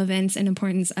relevance and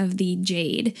importance of the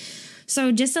jade.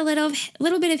 So just a little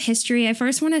bit of history. I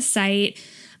first want to cite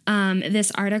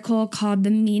this article called "The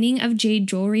Meaning of Jade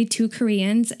Jewelry to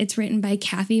Koreans." It's written by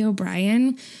Kathy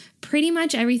O'Brien. Pretty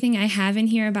much everything I have in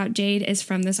here about jade is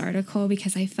from this article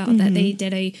because I felt that they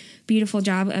did a beautiful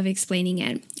job of explaining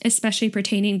it, especially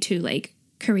pertaining to like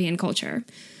Korean culture.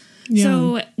 Yeah.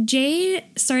 So jade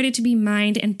started to be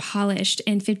mined and polished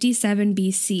in 57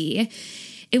 BC.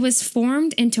 It was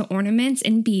formed into ornaments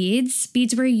and beads.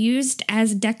 Beads were used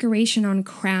as decoration on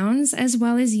crowns, as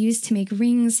well as used to make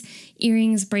rings,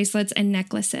 earrings, bracelets, and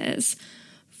necklaces.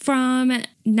 From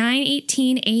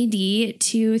 918 AD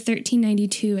to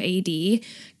 1392 AD,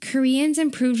 Koreans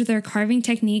improved their carving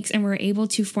techniques and were able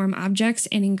to form objects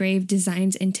and engrave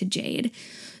designs into jade.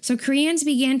 So Koreans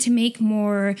began to make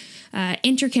more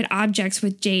intricate objects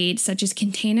with jade, such as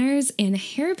containers and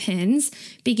hairpins,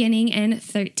 beginning in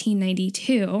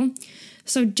 1392.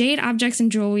 So jade objects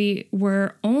and jewelry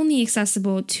were only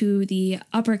accessible to the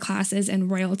upper classes and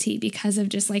royalty because of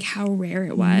just like how rare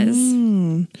it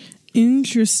was.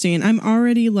 Interesting. I'm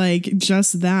already like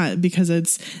just that because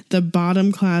it's the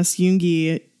bottom class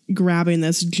Yoongi grabbing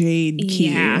this jade key.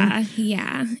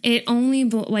 Yeah. It only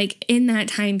like in that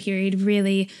time period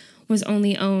really was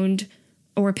only owned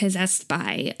or possessed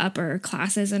by upper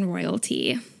classes and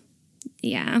royalty.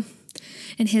 Yeah.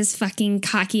 And his fucking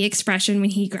cocky expression when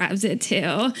he grabs it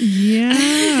too.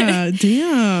 Yeah,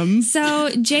 damn. So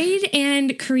jade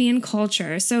and Korean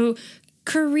culture. So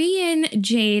Korean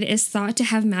jade is thought to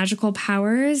have magical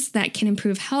powers that can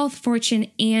improve health,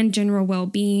 fortune, and general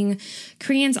well-being.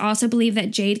 Koreans also believe that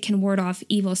jade can ward off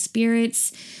evil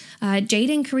spirits.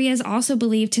 Jade in Korea is also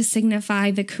believed to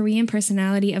signify the Korean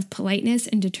personality of politeness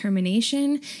and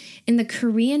determination. And the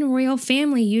Korean royal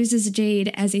family uses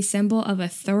jade as a symbol of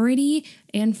authority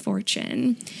and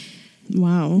fortune.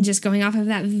 Wow. Just going off of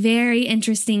that, very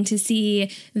interesting to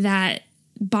see that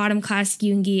bottom class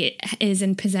Yoongi is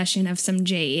in possession of some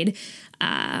jade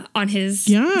on his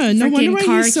no wonder why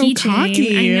car he's so keychain.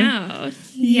 cocky. I know.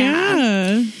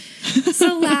 Yeah.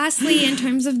 So lastly, in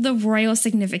terms of the royal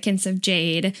significance of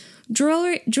jade,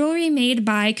 jewelry made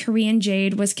by Korean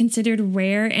jade was considered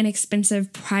rare and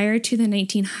expensive prior to the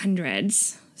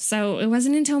 1900s. So it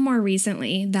wasn't until more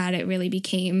recently that it really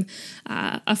became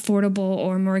affordable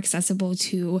or more accessible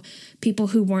to people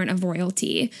who weren't of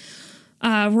royalty.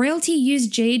 Royalty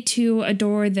used jade to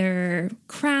adorn their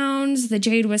crowns. The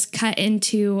jade was cut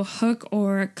into hook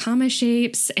or comma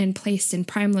shapes and placed in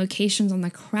prime locations on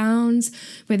the crowns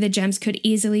where the gems could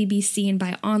easily be seen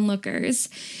by onlookers.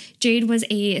 Jade was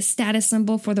a status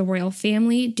symbol for the royal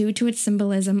family due to its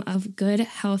symbolism of good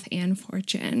health and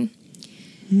fortune.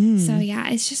 So yeah,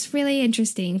 it's just really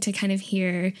interesting to kind of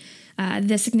hear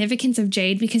the significance of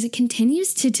jade because it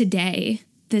continues to today.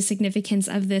 The significance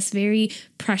of this very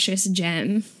precious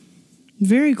gem.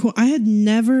 Very cool. I had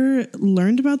never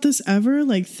learned about this ever.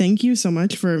 Like, thank you so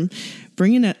much for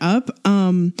bringing it up.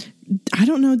 I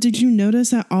don't know. Did you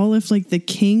notice at all if like the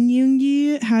King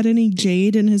Yoongi had any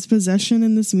jade in his possession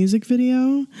in this music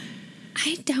video?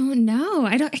 I don't know.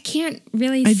 I can't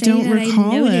really say I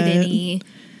noted any.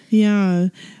 Yeah.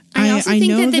 I also think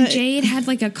know that the jade had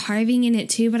like a carving in it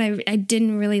too, but I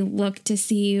didn't really look to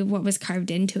see what was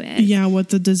carved into it. Yeah, what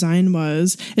the design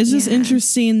was. It's just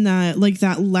interesting that like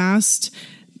that last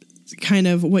kind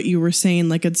of what you were saying,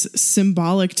 like it's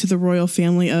symbolic to the royal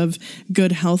family of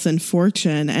good health and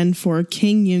fortune, and for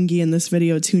King Yoongi in this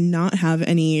video to not have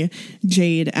any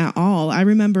jade at all. I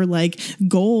remember like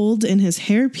gold in his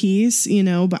hairpiece, you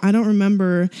know, but I don't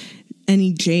remember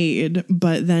any jade.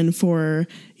 But then for,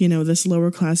 you know, this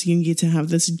lower class Yoongi to have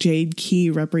this jade key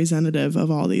representative of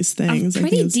all these things. A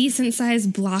pretty decent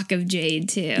sized block of jade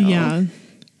too. Yeah.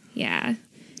 Yeah.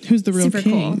 Who's the real Super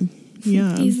king? Cool.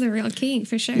 Yeah. He's the real king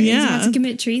for sure. Yeah. He's about to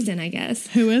commit treason, I guess.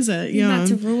 Who is it? He's about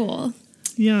to rule.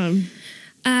 Yeah.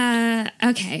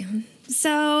 Okay.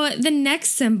 So the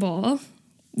next symbol,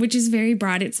 which is very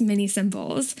broad, it's many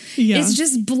symbols, is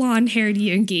just blonde-haired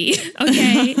Yoongi.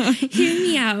 Okay? Hear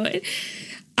me out.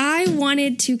 I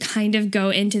wanted to kind of go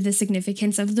into the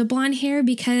significance of the blonde hair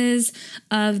because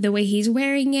of the way he's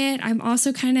wearing it.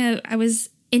 I was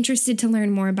interested to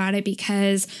learn more about it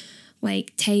because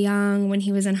like Taeyang, when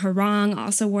he was in Hwarang,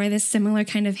 also wore this similar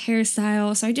kind of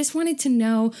hairstyle. So I just wanted to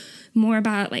know more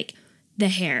about like the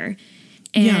hair.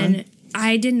 And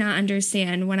I did not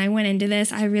understand. When I went into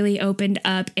this, I really opened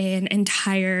up an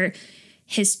entire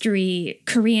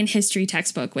Korean history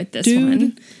textbook with this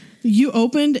one. You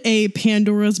opened a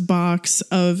Pandora's box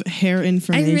of hair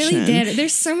information. I really did.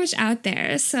 There's so much out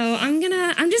there. So I'm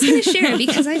just gonna share it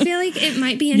because I feel like it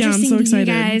might be interesting to you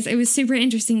guys. It was super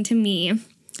interesting to me.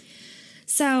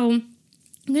 So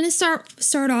I'm gonna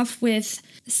start off with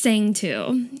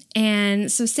Sangtu.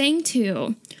 And so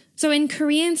Sangtu. So in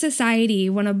Korean society,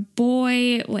 when a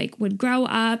boy like would grow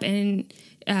up and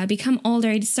become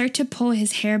older, he'd start to pull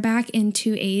his hair back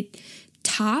into a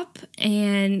top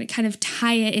and kind of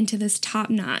tie it into this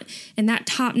top knot. And that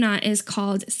top knot is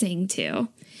called Sangtu.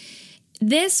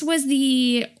 This was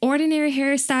the ordinary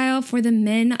hairstyle for the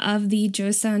men of the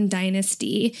Joseon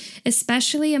dynasty,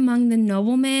 especially among the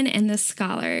noblemen and the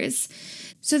scholars.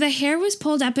 So the hair was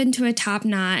pulled up into a top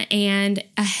knot and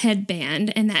a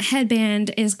headband, and that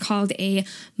headband is called a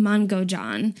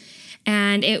mangojan,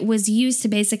 and it was used to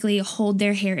basically hold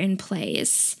their hair in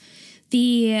place.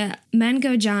 The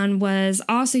mangojan was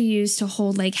also used to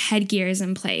hold like headgears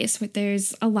in place, but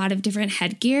there's a lot of different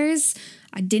headgears.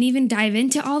 I didn't even dive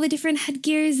into all the different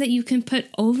headgears that you can put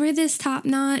over this top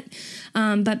knot.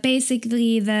 But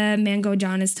basically the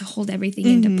mangojan is to hold everything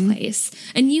into place.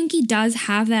 And Yoongi does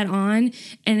have that on,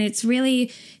 and it's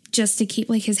really just to keep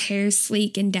like his hair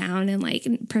sleek and down and like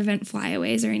prevent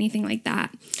flyaways or anything like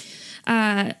that.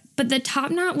 But the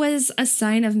top knot was a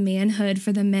sign of manhood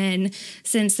for the men,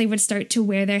 since they would start to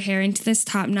wear their hair into this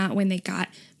top knot when they got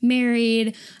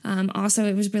married. Also,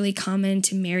 it was really common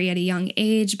to marry at a young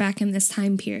age back in this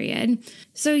time period.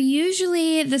 So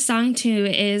usually the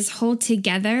sangtu is held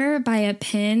together by a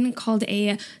pin called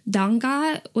a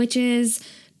dangat, which is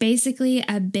basically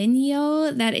a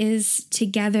binyo that is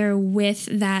together with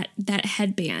that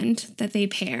headband that they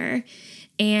pair.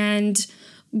 And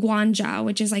gwanja,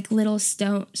 which is like little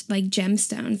stones, like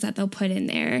gemstones that they'll put in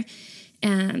there.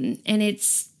 And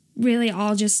it's really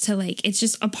all just to like, it's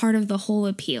just a part of the whole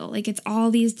appeal. Like it's all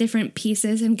these different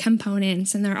pieces and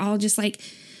components, and they're all just like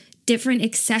different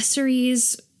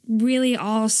accessories, really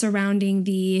all surrounding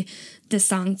the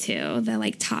sangtu, the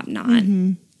like top knot.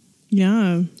 Mm-hmm.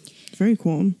 Yeah, very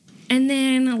cool. And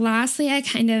then lastly, I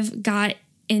kind of got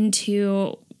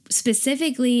into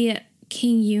specifically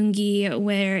King Yoongi,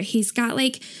 where he's got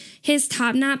like his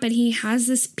top knot, but he has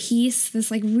this piece,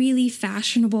 this like really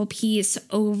fashionable piece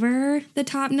over the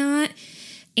top knot,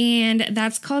 and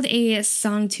that's called a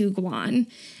sangtu gwan,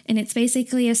 and it's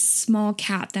basically a small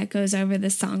cap that goes over the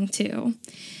sangtu.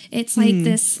 It's like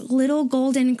this little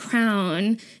golden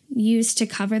crown used to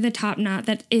cover the top knot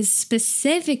that is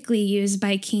specifically used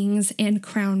by kings and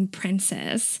crown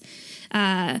princes.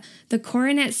 The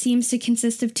coronet seems to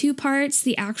consist of two parts,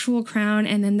 the actual crown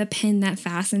and then the pin that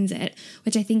fastens it,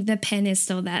 which I think the pin is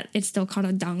still it's still called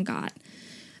a dangat.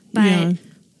 But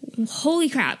holy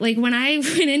crap, like when I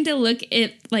went in to look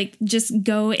at like just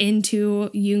go into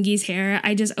Yoongi's hair,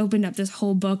 I just opened up this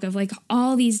whole book of like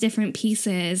all these different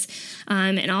pieces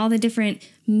and all the different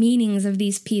meanings of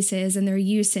these pieces and their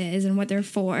uses and what they're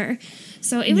for.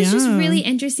 So it was just really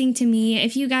interesting to me.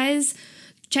 If you guys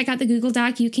check out the Google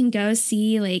Doc, you can go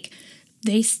see like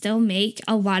they still make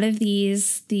a lot of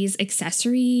these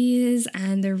accessories,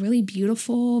 and they're really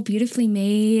beautifully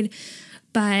made.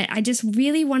 But I just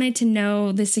really wanted to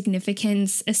know the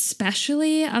significance,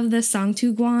 especially of the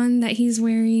sangtu gwan that he's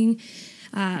wearing.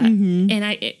 And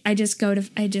I just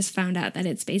found out that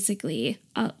it's basically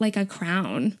like a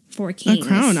crown for kings. A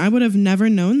crown. I would have never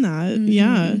known that.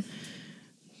 Yeah.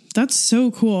 That's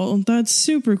so cool. That's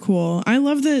super cool. I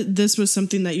love that this was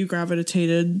something that you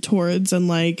gravitated towards and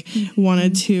like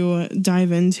wanted to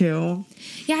dive into.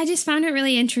 Yeah, I just found it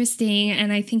really interesting,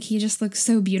 and I think he just looks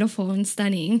so beautiful and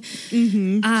stunning.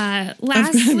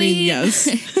 Lastly, yes.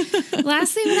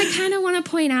 Lastly, what I kind of want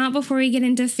to point out before we get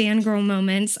into fangirl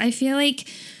moments, I feel like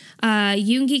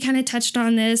Yoongi kind of touched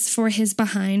on this for his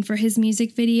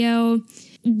music video.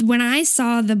 When I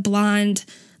saw the blonde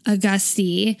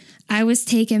Augusti, I was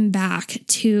taken back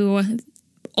to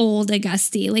old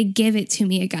Augusti, like give it to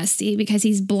me Augusti, because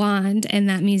he's blonde in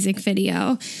that music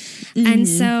video. And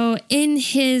so in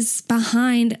his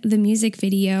behind the music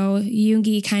video,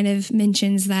 Yoongi kind of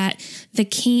mentions that the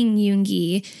king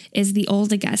Yoongi is the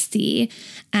old Augusti,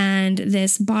 and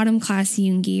this bottom class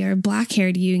Yoongi or black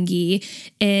haired Yoongi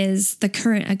is the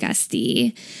current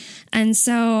Augusti. And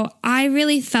so I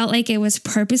really felt like it was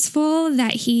purposeful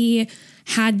that he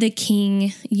had the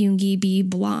king Yoongi be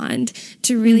blonde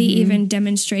to really even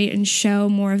demonstrate and show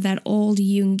more of that old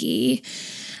Yoongi.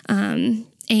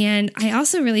 And I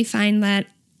also really find that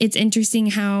it's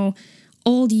interesting how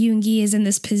old Yoongi is in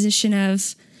this position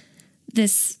of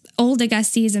this old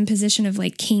Augusti is in position of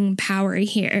like king power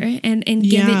here and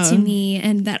give it to me.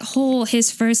 And that whole,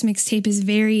 his first mixtape is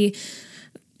very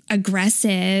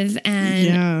aggressive,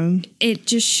 and it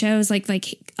just shows like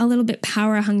a little bit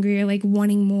power hungry, or like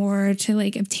wanting more to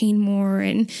like obtain more,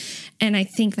 and I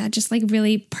think that just like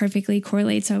really perfectly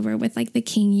correlates over with like the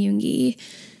king Yoongi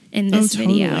in this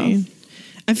video.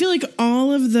 I feel like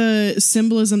all of the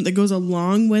symbolism that goes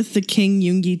along with the king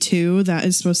Yoongi too, that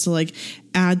is supposed to like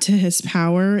add to his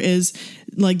power, is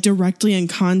like directly in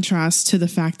contrast to the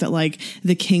fact that like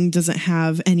the king doesn't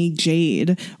have any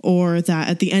jade, or that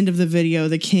at the end of the video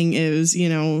the king is, you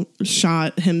know,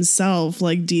 shot himself,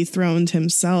 like dethroned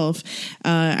himself.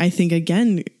 I think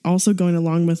again also going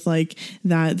along with like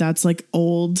that's like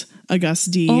old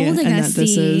Augusti, and that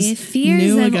this is fears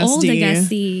new of Augusti. Old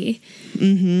Augusti.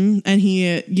 And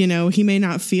he, you know, he may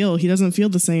not feel, he doesn't feel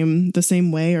the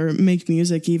same way, or make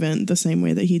music even the same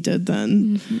way that he did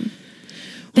then.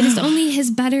 But it's only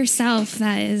his better self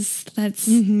that's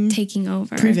taking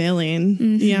over, prevailing.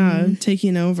 Yeah,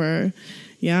 taking over.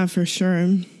 Yeah, for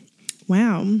sure.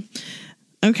 Wow.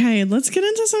 Okay, let's get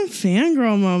into some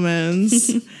fangirl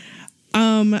moments.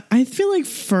 I feel like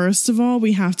first of all,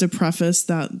 we have to preface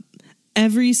that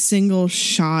every single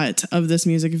shot of this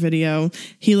music video,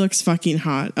 he looks fucking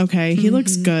hot. Okay. He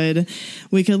looks good.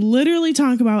 We could literally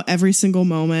talk about every single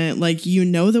moment. Like, you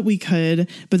know that we could,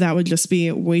 but that would just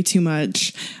be way too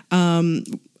much.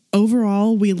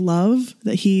 Overall, we love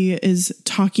that he is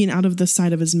talking out of the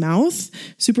side of his mouth.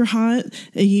 Super hot.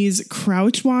 He's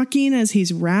crouch walking as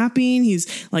he's rapping.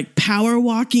 He's like power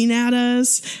walking at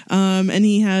us. And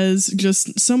he has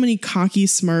just so many cocky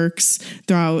smirks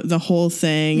throughout the whole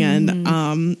thing.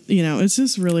 And, you know, it's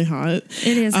just really hot.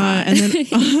 It is hot. And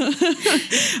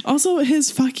then also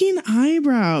his fucking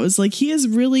eyebrows. Like, he is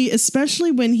really,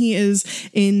 especially when he is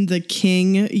in the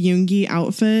king Yoongi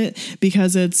outfit,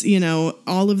 because it's, you know,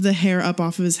 all of the hair up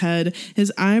off of his head.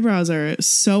 His eyebrows are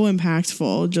so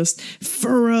impactful, just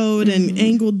furrowed and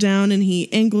angled down, and he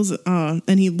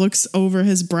and he looks over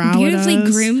his brow. Beautifully at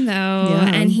us. groomed though,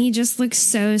 and he just looks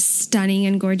so stunning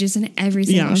and gorgeous in every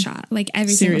single shot. Like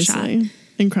every single shot.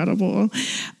 Incredible.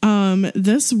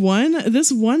 This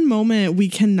one moment we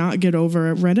cannot get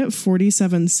over. Right at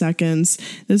 47 seconds.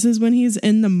 This is when he's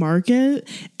in the market,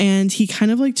 and he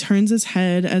kind of like turns his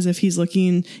head as if he's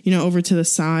looking, you know, over to the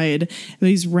side. But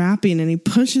he's rapping, and he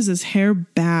pushes his hair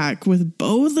back with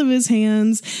both of his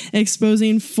hands,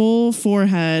 exposing full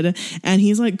forehead, and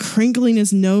he's like crinkling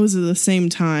his nose at the same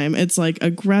time. It's like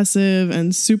aggressive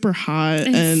and super hot,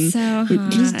 it's and so hot. we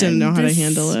just didn't know how to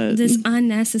handle it. This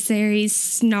unnecessary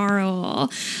snarl.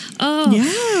 Oh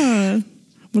yeah,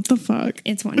 what the fuck?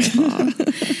 It's wonderful.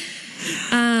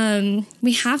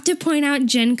 We have to point out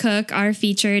Jungkook are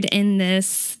featured in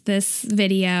this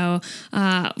video.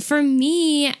 For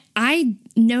me, I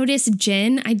noticed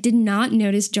Jin. I did not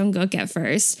notice Jungkook at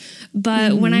first,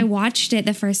 but when I watched it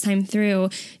the first time through,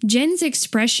 Jin's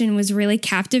expression was really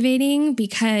captivating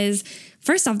because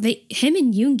first off, him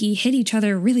and Yoongi hit each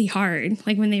other really hard,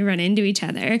 like when they run into each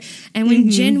other. And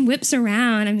when Jin whips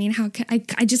around, I mean,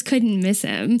 I just couldn't miss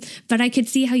him. But I could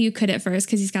see how you could at first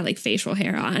because he's got like facial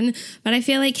hair on. But I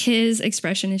feel like his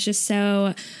expression is just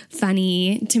so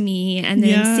funny to me. And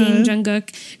then seeing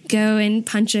Jungkook go and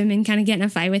punch him and kind of get in a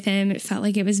fight with him, it felt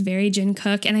like it was very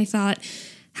Jungkook. And I thought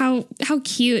how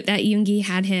cute that Yoongi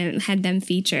had them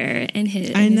feature in his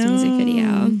music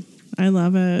video. I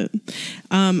love it.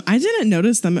 I didn't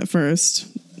notice them at first,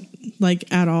 like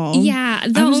at all. Yeah,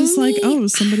 I was just like, oh,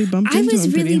 somebody bumped into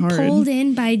him pretty hard. I was really pulled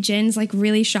in by Jin's like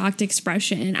really shocked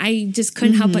expression. I just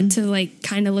couldn't help but to like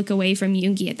kind of look away from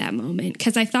Yoongi at that moment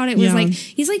because I thought it was like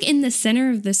he's like in the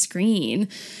center of the screen.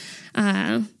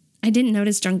 I didn't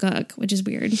notice Jungkook, which is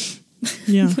weird.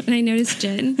 Yeah. when I noticed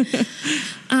Jin.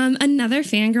 Another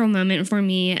fangirl moment for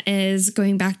me is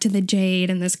going back to the jade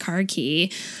and this car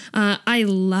key. I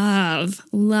love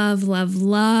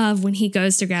when he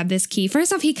goes to grab this key.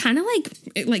 First off, he kind of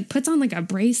like puts on like a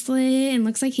bracelet and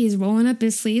looks like he's rolling up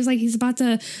his sleeves like he's about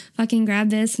to fucking grab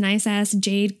this nice ass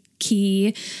jade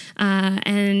key,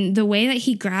 and the way that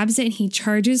he grabs it and he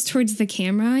charges towards the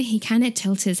camera, he kind of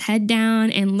tilts his head down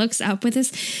and looks up with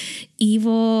this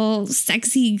evil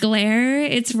sexy glare.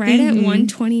 It's right at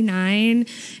 129,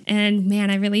 and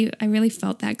man, I really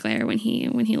felt that glare when he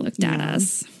looked at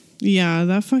us. Yeah,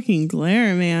 that fucking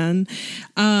glare, man.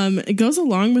 It goes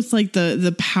along with like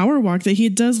the power walk that he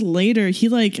does later.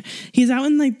 He's out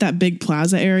in like that big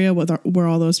plaza area where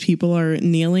all those people are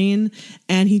kneeling,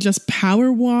 and he just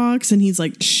power walks and he's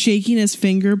like shaking his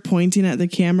finger, pointing at the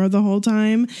camera the whole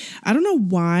time. I don't know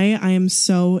why I am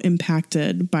so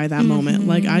impacted by that moment.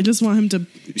 Like, I just want him to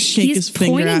shake his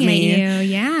finger at me.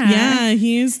 Yeah,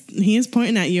 he is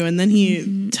pointing at you, and then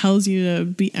he tells you to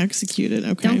be executed.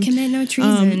 Okay, don't commit no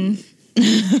treason.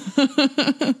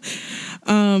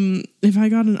 If I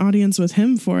got an audience with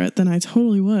him for it, then I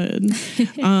totally would.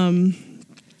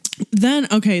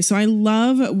 So I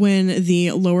love when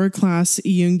the lower class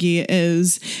Yoongi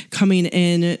is coming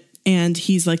in and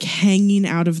he's like hanging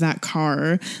out of that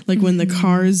car. Like when the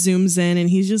car zooms in and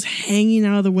he's just hanging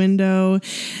out of the window,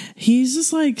 he's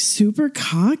just like super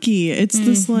cocky. It's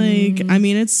this like, I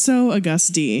mean, it's so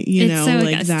Augusty, you know, so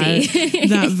like Augusty.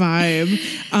 that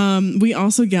vibe. We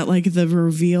also get like the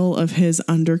reveal of his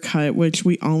undercut, which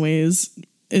we always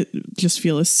just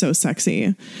feel is so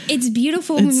sexy. It's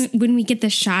beautiful when we get the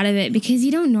shot of it, because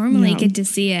you don't normally get to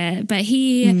see it, but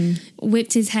he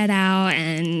whipped his head out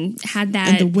and had that,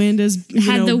 and the wind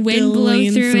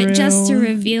blow through it just to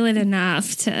reveal it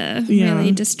enough to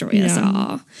really destroy us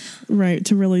all. Right,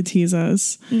 to really tease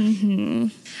us.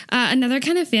 Another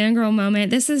kind of fangirl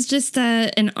moment, this is just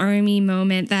an army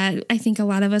moment that I think a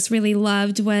lot of us really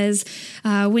loved, was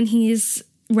when he's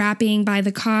rapping by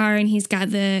the car and he's got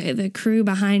the crew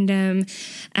behind him,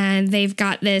 and they've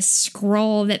got this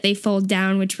scroll that they fold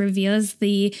down which reveals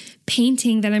the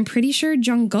painting that I'm pretty sure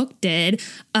Jungkook did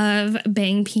of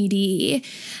Bang PD.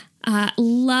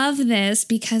 Love this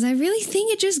because I really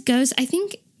think it just goes, I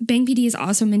think Bang PD is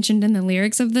also mentioned in the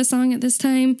lyrics of the song at this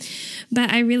time,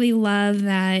 but I really love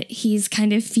that he's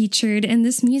kind of featured in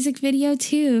this music video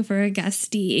too for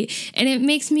Augusty, and it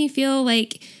makes me feel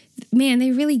like, man, they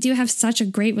really do have such a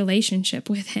great relationship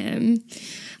with him.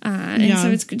 So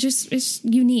it's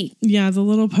unique. Yeah, the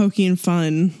little poking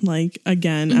fun, like,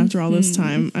 again, after all this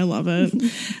time. I love it.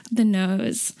 The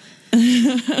nose.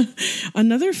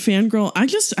 Another fangirl, I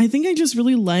think I just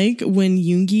really like when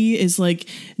Yoongi is like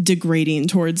degrading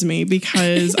towards me,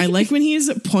 because I like when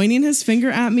he's pointing his finger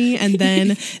at me, and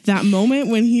then that moment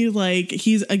when he's like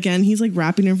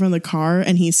rapping in front of the car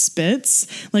and he spits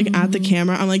like at the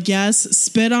camera. I'm like, yes,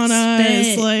 spit on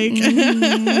us, like.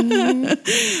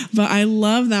 But I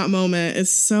love that moment.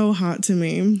 It's so hot to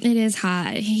me. It is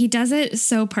hot. He does it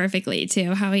so perfectly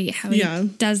too. How he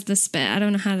does the spit. I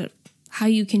don't know how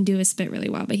you can do a spit really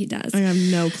well, but he does. I have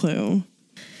no clue.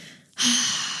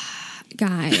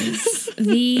 Guys,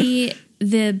 the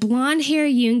blonde hair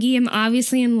Yoongi, I'm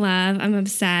obviously in love. I'm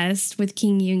obsessed with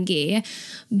King Yoongi.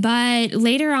 But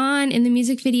later on in the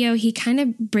music video, he kind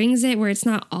of brings it where it's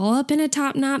not all up in a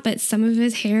top knot, but some of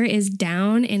his hair is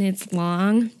down and it's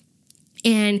long.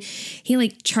 And he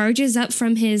like charges up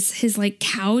from his like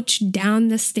couch down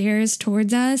the stairs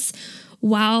towards us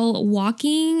while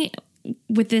walking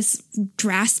with this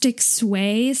drastic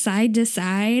sway side to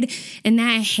side, and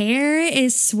that hair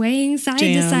is swaying side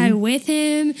to side with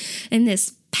him, and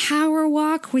this power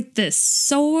walk with the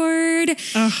sword.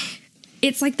 Ugh.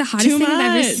 It's like the hottest thing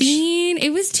I've ever seen.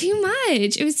 It was too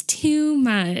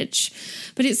much.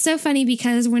 But it's so funny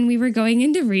because when we were going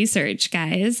into research,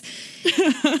 guys,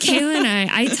 Kayla and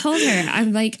I told her,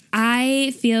 I'm like,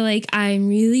 I feel like I'm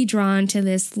really drawn to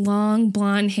this long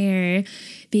blonde hair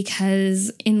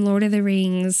because in Lord of the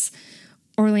Rings,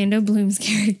 Orlando Bloom's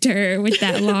character with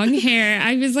that long hair,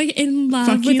 I was like in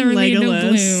love with Orlando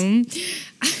Bloom.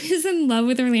 I was in love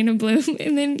with Orlando Bloom,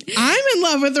 and then I'm in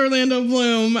love with Orlando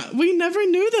Bloom. We never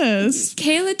knew this.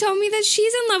 Kayla told me that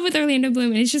she's in love with Orlando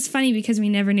Bloom, and it's just funny because we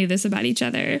never knew this about each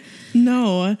other.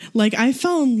 No, like I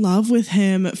fell in love with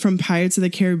him from Pirates of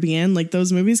the Caribbean. Like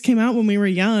those movies came out when we were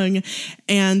young,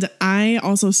 and I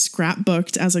also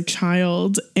scrapbooked as a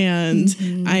child, and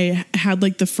I had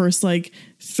like the first like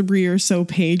 3 or so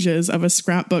pages of a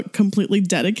scrapbook completely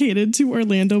dedicated to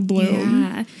Orlando Bloom.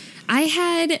 Yeah, I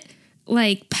had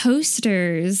like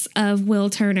posters of Will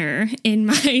Turner in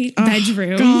my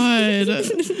bedroom. God.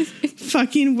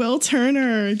 fucking Will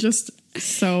Turner, just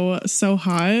so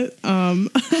hot.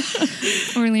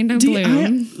 Orlando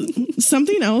Bloom.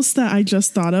 Something else that I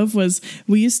just thought of was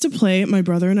we used to play, my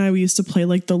brother and I, we used to play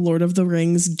like the Lord of the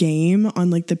Rings game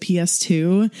on like the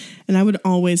PS2, and I would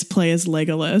always play as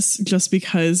Legolas just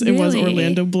because it was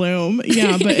Orlando Bloom.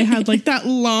 Yeah, but it had like that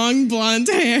long blonde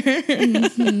hair.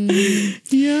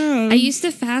 Yeah. I used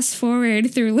to fast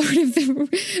forward through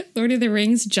Lord of the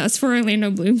Rings just for Orlando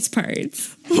Bloom's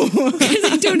parts. Because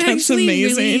I don't I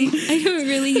don't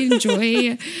really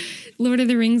enjoy Lord of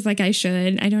the Rings like I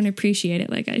should. I don't appreciate it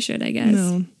like I should, I guess.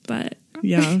 No. But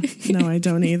yeah, no, I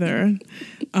don't either.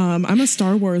 I'm a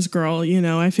Star Wars girl, you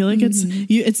know. I feel like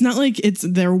it's not like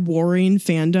they're warring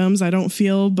fandoms, I don't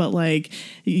feel, but like,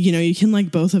 you know, you can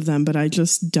like both of them, but I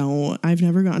just don't. I've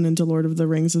never gotten into Lord of the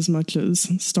Rings as much as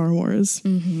Star Wars.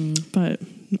 But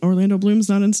Orlando Bloom's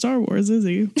not in Star Wars, is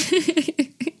he?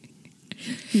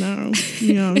 No.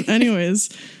 Yeah. Anyways,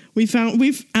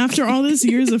 after all these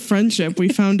years of friendship, we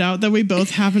found out that we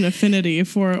both have an affinity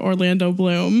for Orlando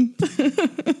Bloom.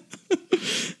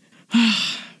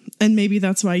 And maybe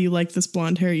that's why you like this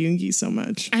blonde hair Yoongi so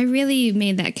much. I really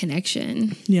made that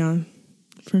connection. Yeah,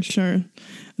 for sure.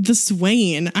 The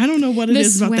swaying. I don't know what it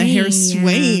is about the hair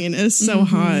swaying. It's so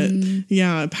hot.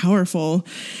 Yeah, powerful.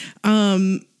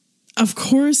 Of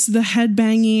course, the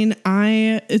headbanging,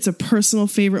 it's a personal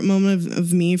favorite moment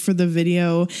of me for the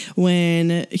video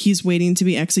when he's waiting to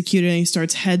be executed and he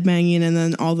starts headbanging, and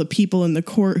then all the people in the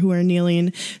court who are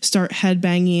kneeling start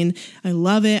headbanging. I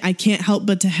love it. I can't help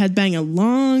but to headbang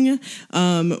along.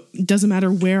 Doesn't matter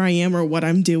where I am or what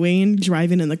I'm doing,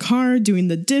 driving in the car, doing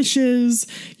the dishes,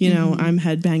 you know, I'm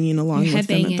headbanging along with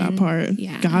them at that part.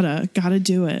 Yeah. Gotta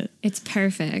do it. It's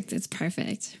perfect. It's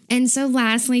perfect. And so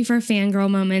lastly, for fangirl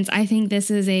moments, I think this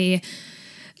is a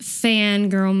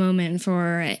fangirl moment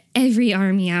for every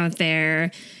army out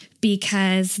there,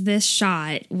 because this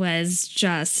shot was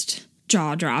just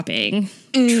jaw-dropping.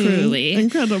 Truly.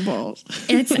 Incredible.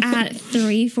 It's at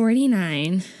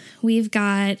 3:49. We've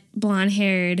got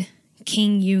blonde-haired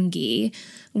King Yoongi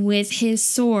with his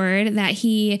sword that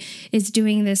he is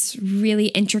doing this really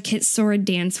intricate sword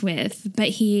dance with.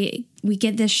 But we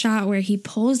get this shot where he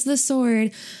pulls the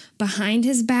sword behind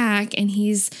his back and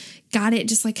he's got it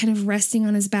just like kind of resting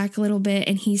on his back a little bit,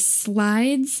 and he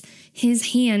slides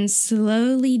his hand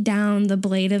slowly down the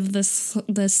blade of the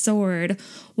sword,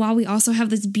 while we also have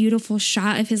this beautiful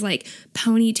shot of his like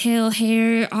ponytail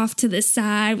hair off to the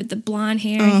side with the blonde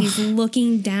hair. And he's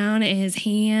looking down at his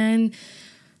hand.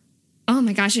 Oh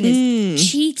my gosh, and his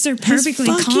cheeks are perfectly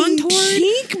contoured.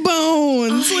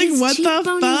 Cheekbones. Like, what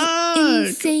the fuck?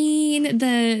 Insane.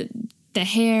 The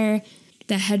hair,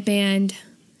 the headband,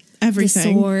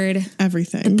 everything. the sword,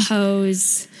 everything. the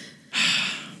pose.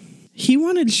 He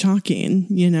wanted shocking,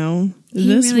 you know?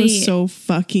 This was so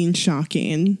fucking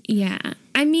shocking. Yeah.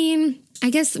 I mean, I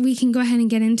guess we can go ahead and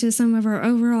get into some of our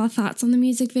overall thoughts on the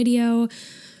music video.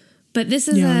 But this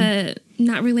is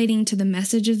not relating to the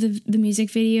message of the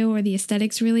music video or the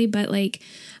aesthetics really, but like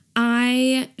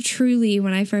I truly,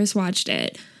 when I first watched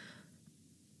it,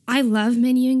 I love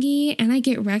Min Yoongi and I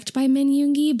get wrecked by Min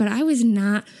Yoongi, but I was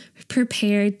not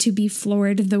prepared to be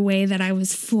floored the way that I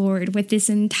was floored with this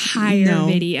entire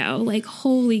video. Like,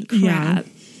 holy crap.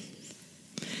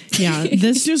 Yeah,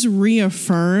 this just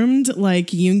reaffirmed like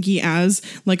Yoongi as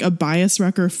like a bias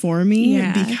wrecker for me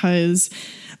because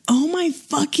oh my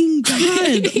fucking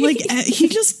God. Like he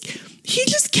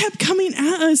just kept coming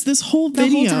at us this whole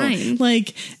video. The whole time.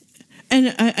 Like,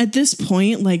 and at this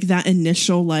point, like that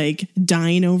initial like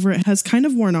dying over it has kind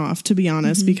of worn off, to be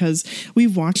honest, because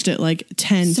we've watched it like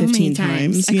 10, 15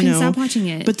 times. I couldn't stop watching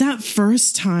it. But that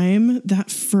first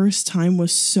time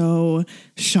was so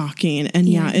shocking. And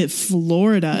it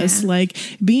floored us. Like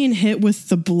being hit with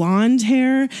the blonde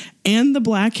hair and the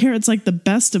black hair. It's like the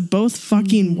best of both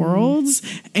fucking worlds.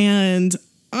 And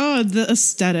the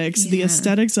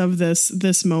aesthetics of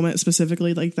this moment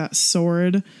specifically, like that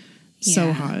sword.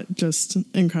 So hot. Just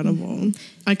incredible.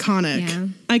 Iconic. Yeah.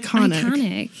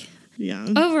 Iconic. Yeah.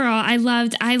 Overall, I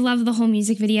love the whole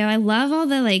music video. I love all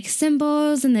the like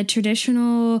symbols and the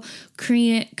traditional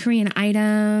Korean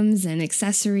items and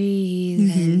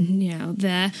accessories and you know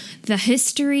the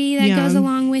history that goes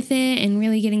along with it, and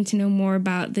really getting to know more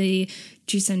about the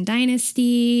Joseon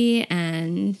dynasty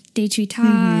and Daechwita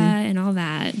and all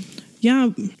that. Yeah,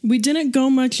 we didn't go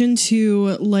much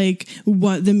into like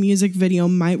what the music video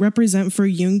might represent for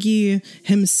Yoongi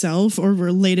himself or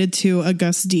related to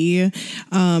Auguste D.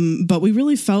 But we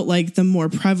really felt like the more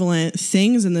prevalent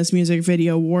things in this music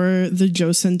video were the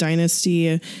Joseon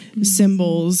dynasty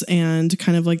symbols and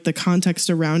kind of like the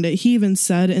context around it. He even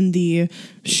said in the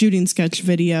shooting sketch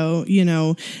video,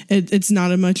 it's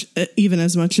not even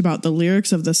as much about the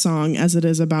lyrics of the song as it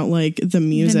is about like the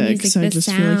music. So I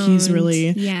just feel like he's really,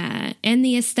 and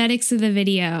the aesthetics of the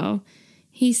video.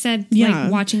 He said,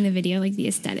 like, watching the video, like, the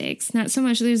aesthetics. Not so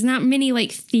much, there's not many,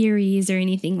 like, theories or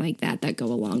anything like that go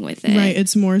along with it. Right,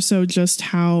 it's more so just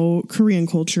how Korean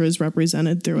culture is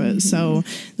represented through it. So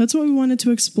that's what we wanted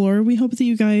to explore. We hope that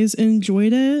you guys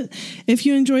enjoyed it. If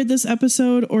you enjoyed this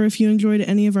episode, or if you enjoyed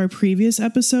any of our previous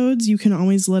episodes, you can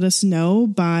always let us know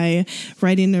by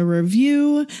writing a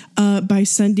review, by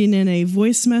sending in a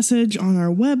voice message on our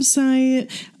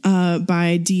website,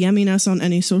 by DMing us on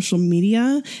any social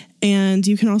media. And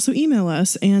you can also email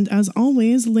us. And as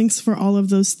always, links for all of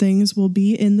those things will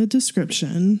be in the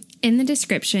description.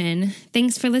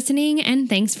 Thanks for listening, and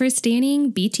thanks for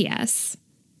standing BTS.